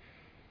morning,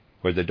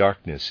 where the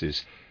darkness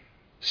is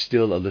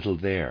still a little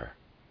there,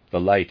 the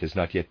light has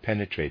not yet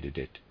penetrated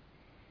it.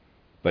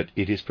 But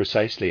it is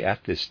precisely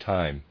at this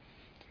time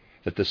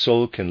that the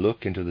soul can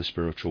look into the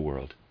spiritual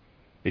world.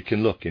 It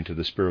can look into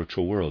the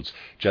spiritual worlds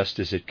just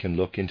as it can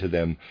look into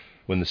them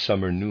when the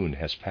summer noon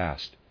has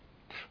passed,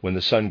 when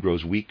the sun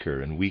grows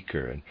weaker and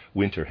weaker and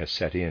winter has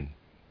set in.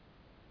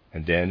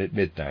 And then at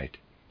midnight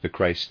the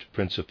Christ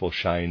principle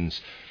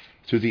shines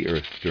through the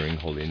earth during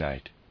Holy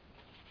Night.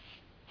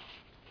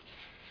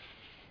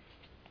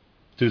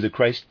 Through the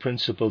Christ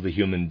principle, the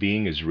human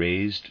being is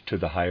raised to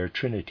the higher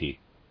Trinity,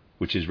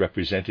 which is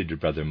represented to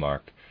Brother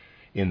Mark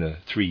in the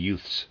three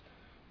youths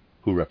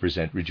who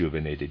represent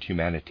rejuvenated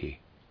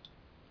humanity.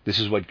 This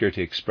is what Goethe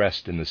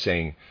expressed in the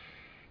saying,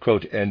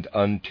 quote, "And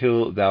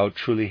until thou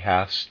truly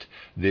hast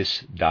this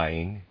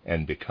dying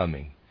and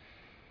becoming,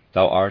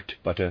 thou art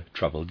but a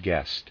troubled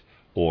guest,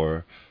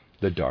 or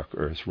the dark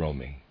earth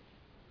roaming."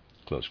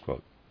 Close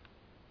quote.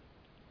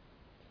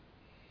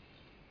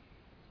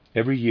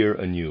 Every year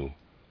anew,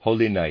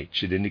 Holy Night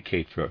should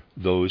indicate for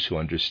those who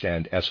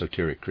understand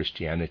esoteric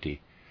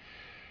Christianity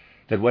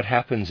that what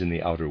happens in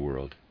the outer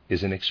world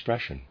is an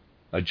expression,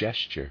 a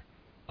gesture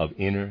of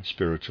inner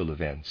spiritual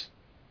events.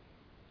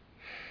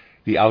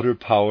 The outer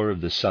power of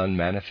the sun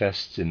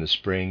manifests in the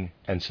spring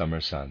and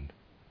summer sun.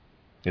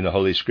 In the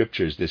Holy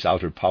Scriptures, this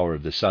outer power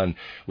of the sun,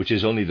 which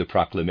is only the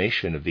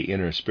proclamation of the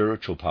inner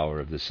spiritual power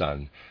of the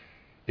sun,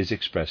 is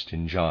expressed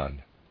in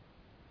John,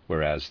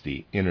 whereas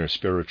the inner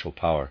spiritual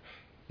power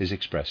is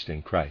expressed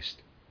in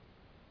Christ.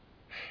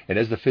 And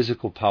as the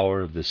physical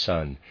power of the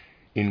sun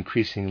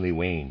increasingly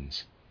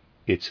wanes,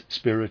 its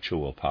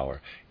spiritual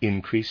power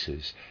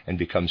increases and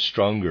becomes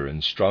stronger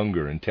and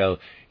stronger until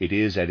it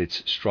is at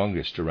its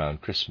strongest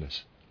around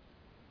Christmas.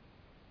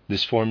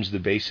 This forms the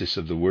basis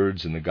of the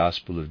words in the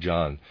Gospel of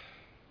John,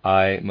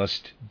 "I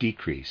must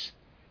decrease,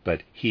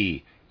 but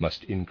he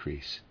must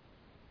increase."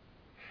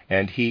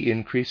 And he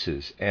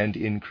increases and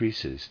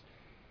increases,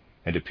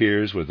 and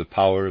appears where the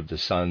power of the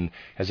sun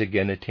has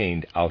again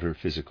attained outer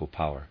physical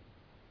power.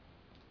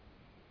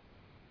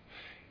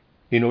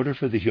 In order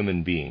for the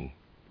human being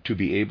to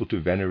be able to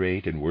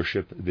venerate and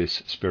worship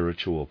this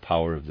spiritual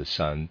power of the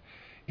sun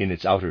in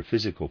its outer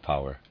physical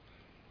power,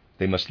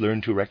 they must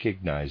learn to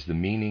recognize the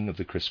meaning of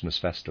the Christmas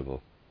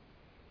festival.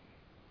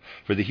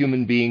 For the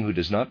human being who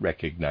does not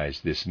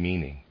recognize this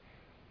meaning,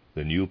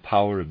 the new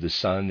power of the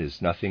sun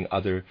is nothing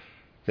other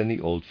than the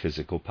old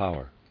physical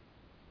power.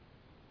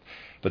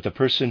 But the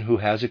person who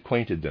has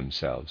acquainted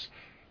themselves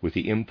with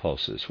the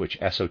impulses which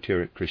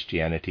esoteric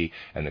Christianity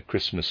and the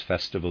Christmas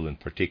festival in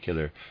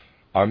particular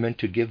are meant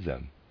to give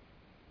them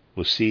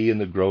will see in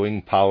the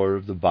growing power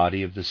of the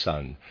body of the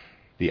sun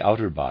the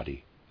outer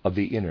body of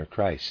the inner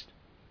Christ,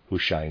 who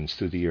shines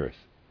through the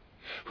earth,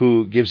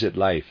 who gives it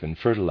life and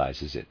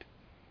fertilizes it,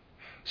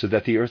 so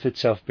that the earth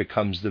itself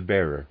becomes the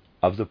bearer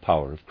of the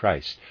power of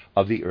Christ,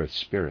 of the earth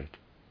spirit.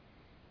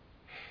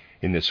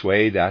 In this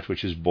way, that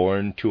which is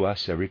born to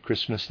us every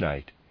Christmas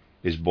night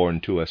is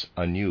born to us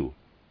anew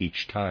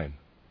each time.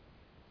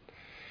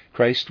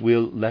 Christ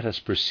will let us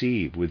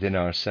perceive within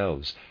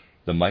ourselves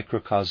the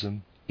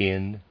microcosm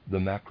in the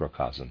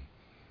macrocosm,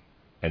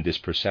 and this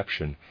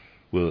perception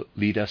will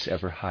lead us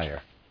ever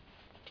higher.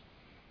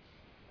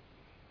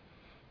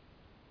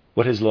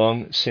 What has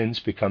long since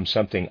become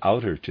something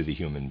outer to the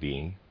human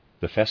being,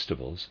 the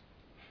festivals,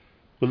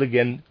 will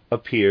again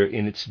appear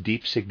in its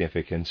deep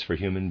significance for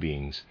human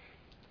beings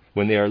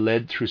when they are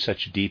led through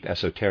such deep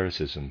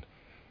esotericism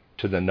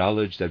to the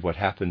knowledge that what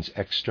happens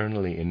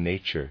externally in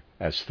nature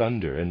as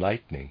thunder and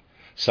lightning,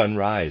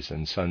 sunrise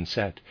and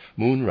sunset,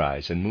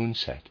 moonrise and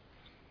moonset,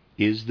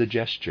 is the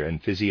gesture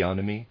and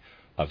physiognomy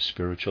of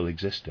spiritual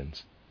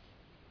existence.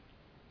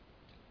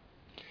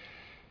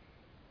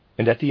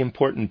 And at the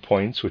important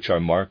points which are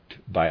marked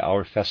by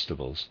our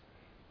festivals,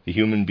 the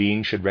human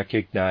being should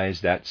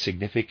recognize that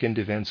significant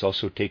events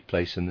also take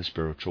place in the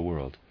spiritual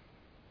world.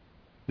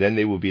 Then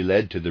they will be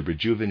led to the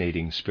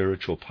rejuvenating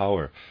spiritual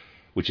power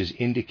which is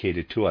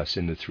indicated to us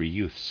in the three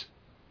youths,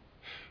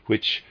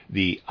 which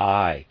the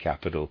I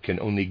capital can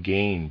only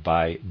gain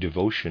by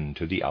devotion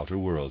to the outer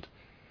world,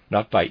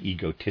 not by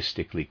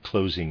egotistically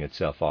closing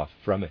itself off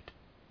from it.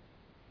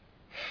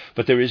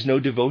 But there is no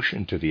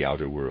devotion to the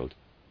outer world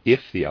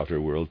if the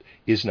outer world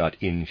is not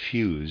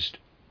infused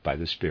by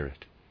the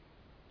Spirit.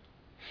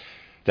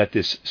 That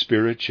this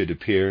Spirit should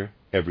appear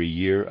every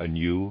year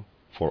anew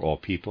for all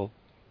people,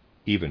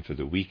 even for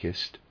the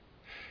weakest,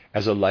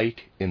 as a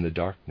light in the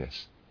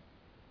darkness,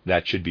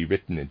 that should be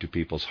written into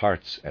people's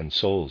hearts and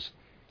souls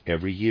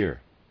every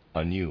year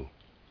anew.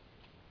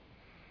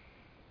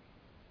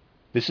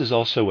 This is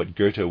also what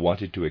Goethe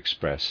wanted to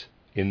express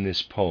in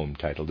this poem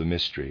titled The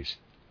Mysteries.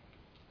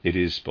 It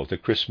is both a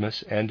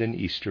Christmas and an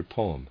Easter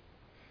poem.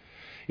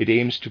 It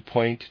aims to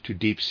point to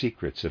deep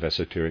secrets of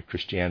esoteric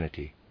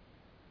Christianity.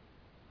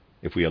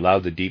 If we allow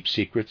the deep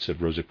secrets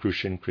of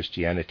Rosicrucian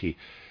Christianity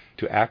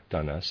to act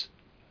on us,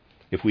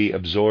 if we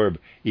absorb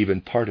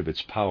even part of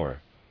its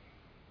power,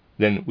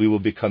 then we will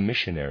become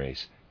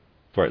missionaries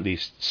for at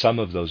least some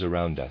of those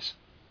around us.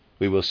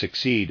 We will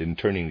succeed in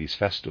turning these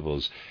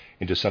festivals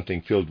into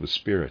something filled with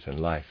spirit and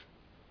life.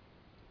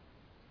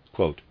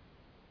 Quote,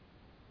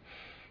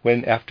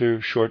 when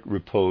after short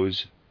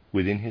repose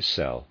within his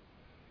cell,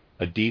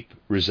 a deep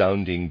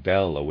resounding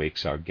bell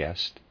awakes our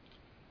guest,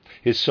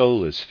 his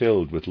soul is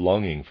filled with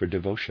longing for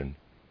devotion.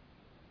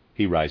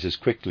 He rises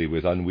quickly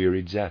with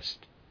unwearied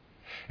zest,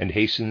 and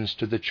hastens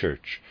to the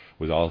church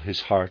with all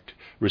his heart,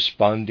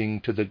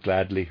 responding to the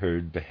gladly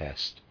heard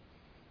behest.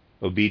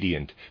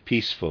 Obedient,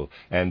 peaceful,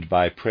 and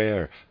by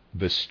prayer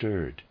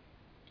bestirred,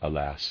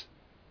 alas,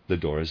 the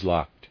door is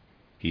locked,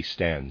 he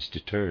stands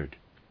deterred.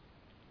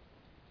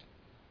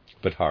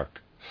 But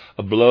hark,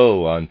 a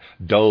blow on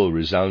dull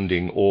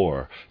resounding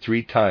oar,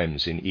 3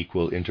 times in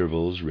equal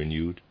intervals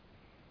renewed.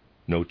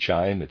 No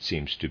chime, it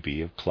seems to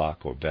be, of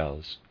clock or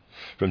bells,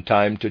 from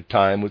time to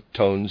time with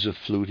tones of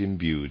flute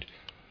imbued.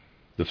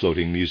 The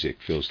floating music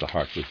fills the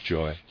heart with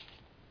joy.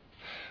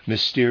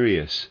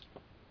 Mysterious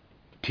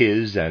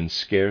 'tis, and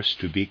scarce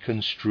to be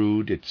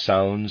construed, it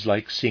sounds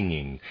like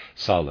singing,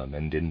 solemn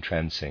and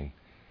entrancing,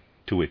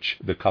 to which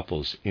the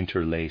couples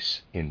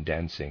interlace in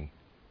dancing.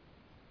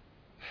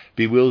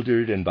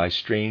 Bewildered and by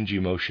strange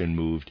emotion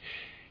moved,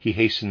 he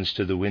hastens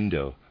to the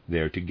window,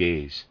 there to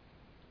gaze.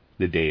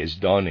 The day is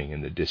dawning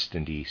in the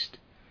distant east,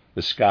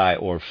 the sky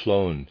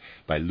o'erflown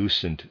by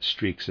lucent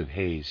streaks of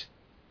haze.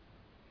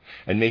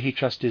 And may he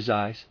trust his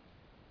eyes?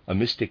 A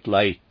mystic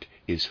light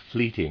is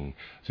fleeting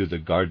through the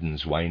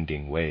garden's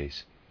winding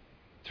ways.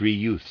 3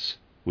 youths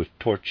with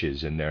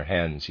torches in their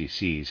hands he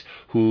sees,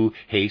 who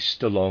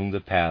haste along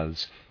the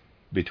paths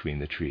between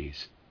the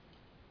trees.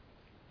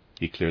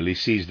 He clearly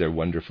sees their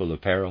wonderful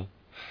apparel,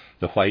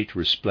 the white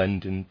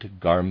resplendent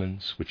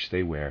garments which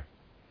they wear,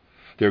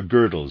 their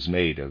girdles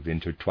made of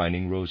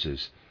intertwining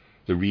roses,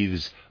 the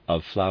wreaths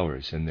of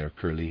flowers in their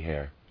curly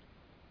hair.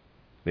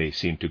 They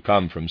seem to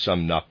come from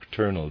some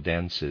nocturnal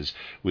dances,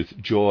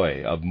 with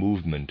joy of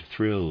movement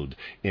thrilled,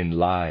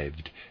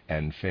 enlivened,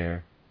 and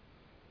fair.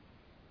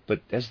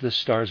 But as the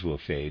stars will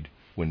fade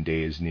when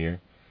day is near,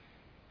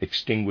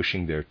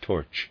 extinguishing their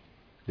torch,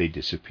 they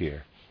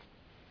disappear.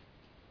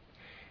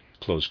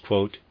 Close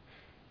quote.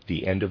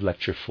 The end of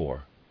Lecture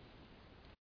 4.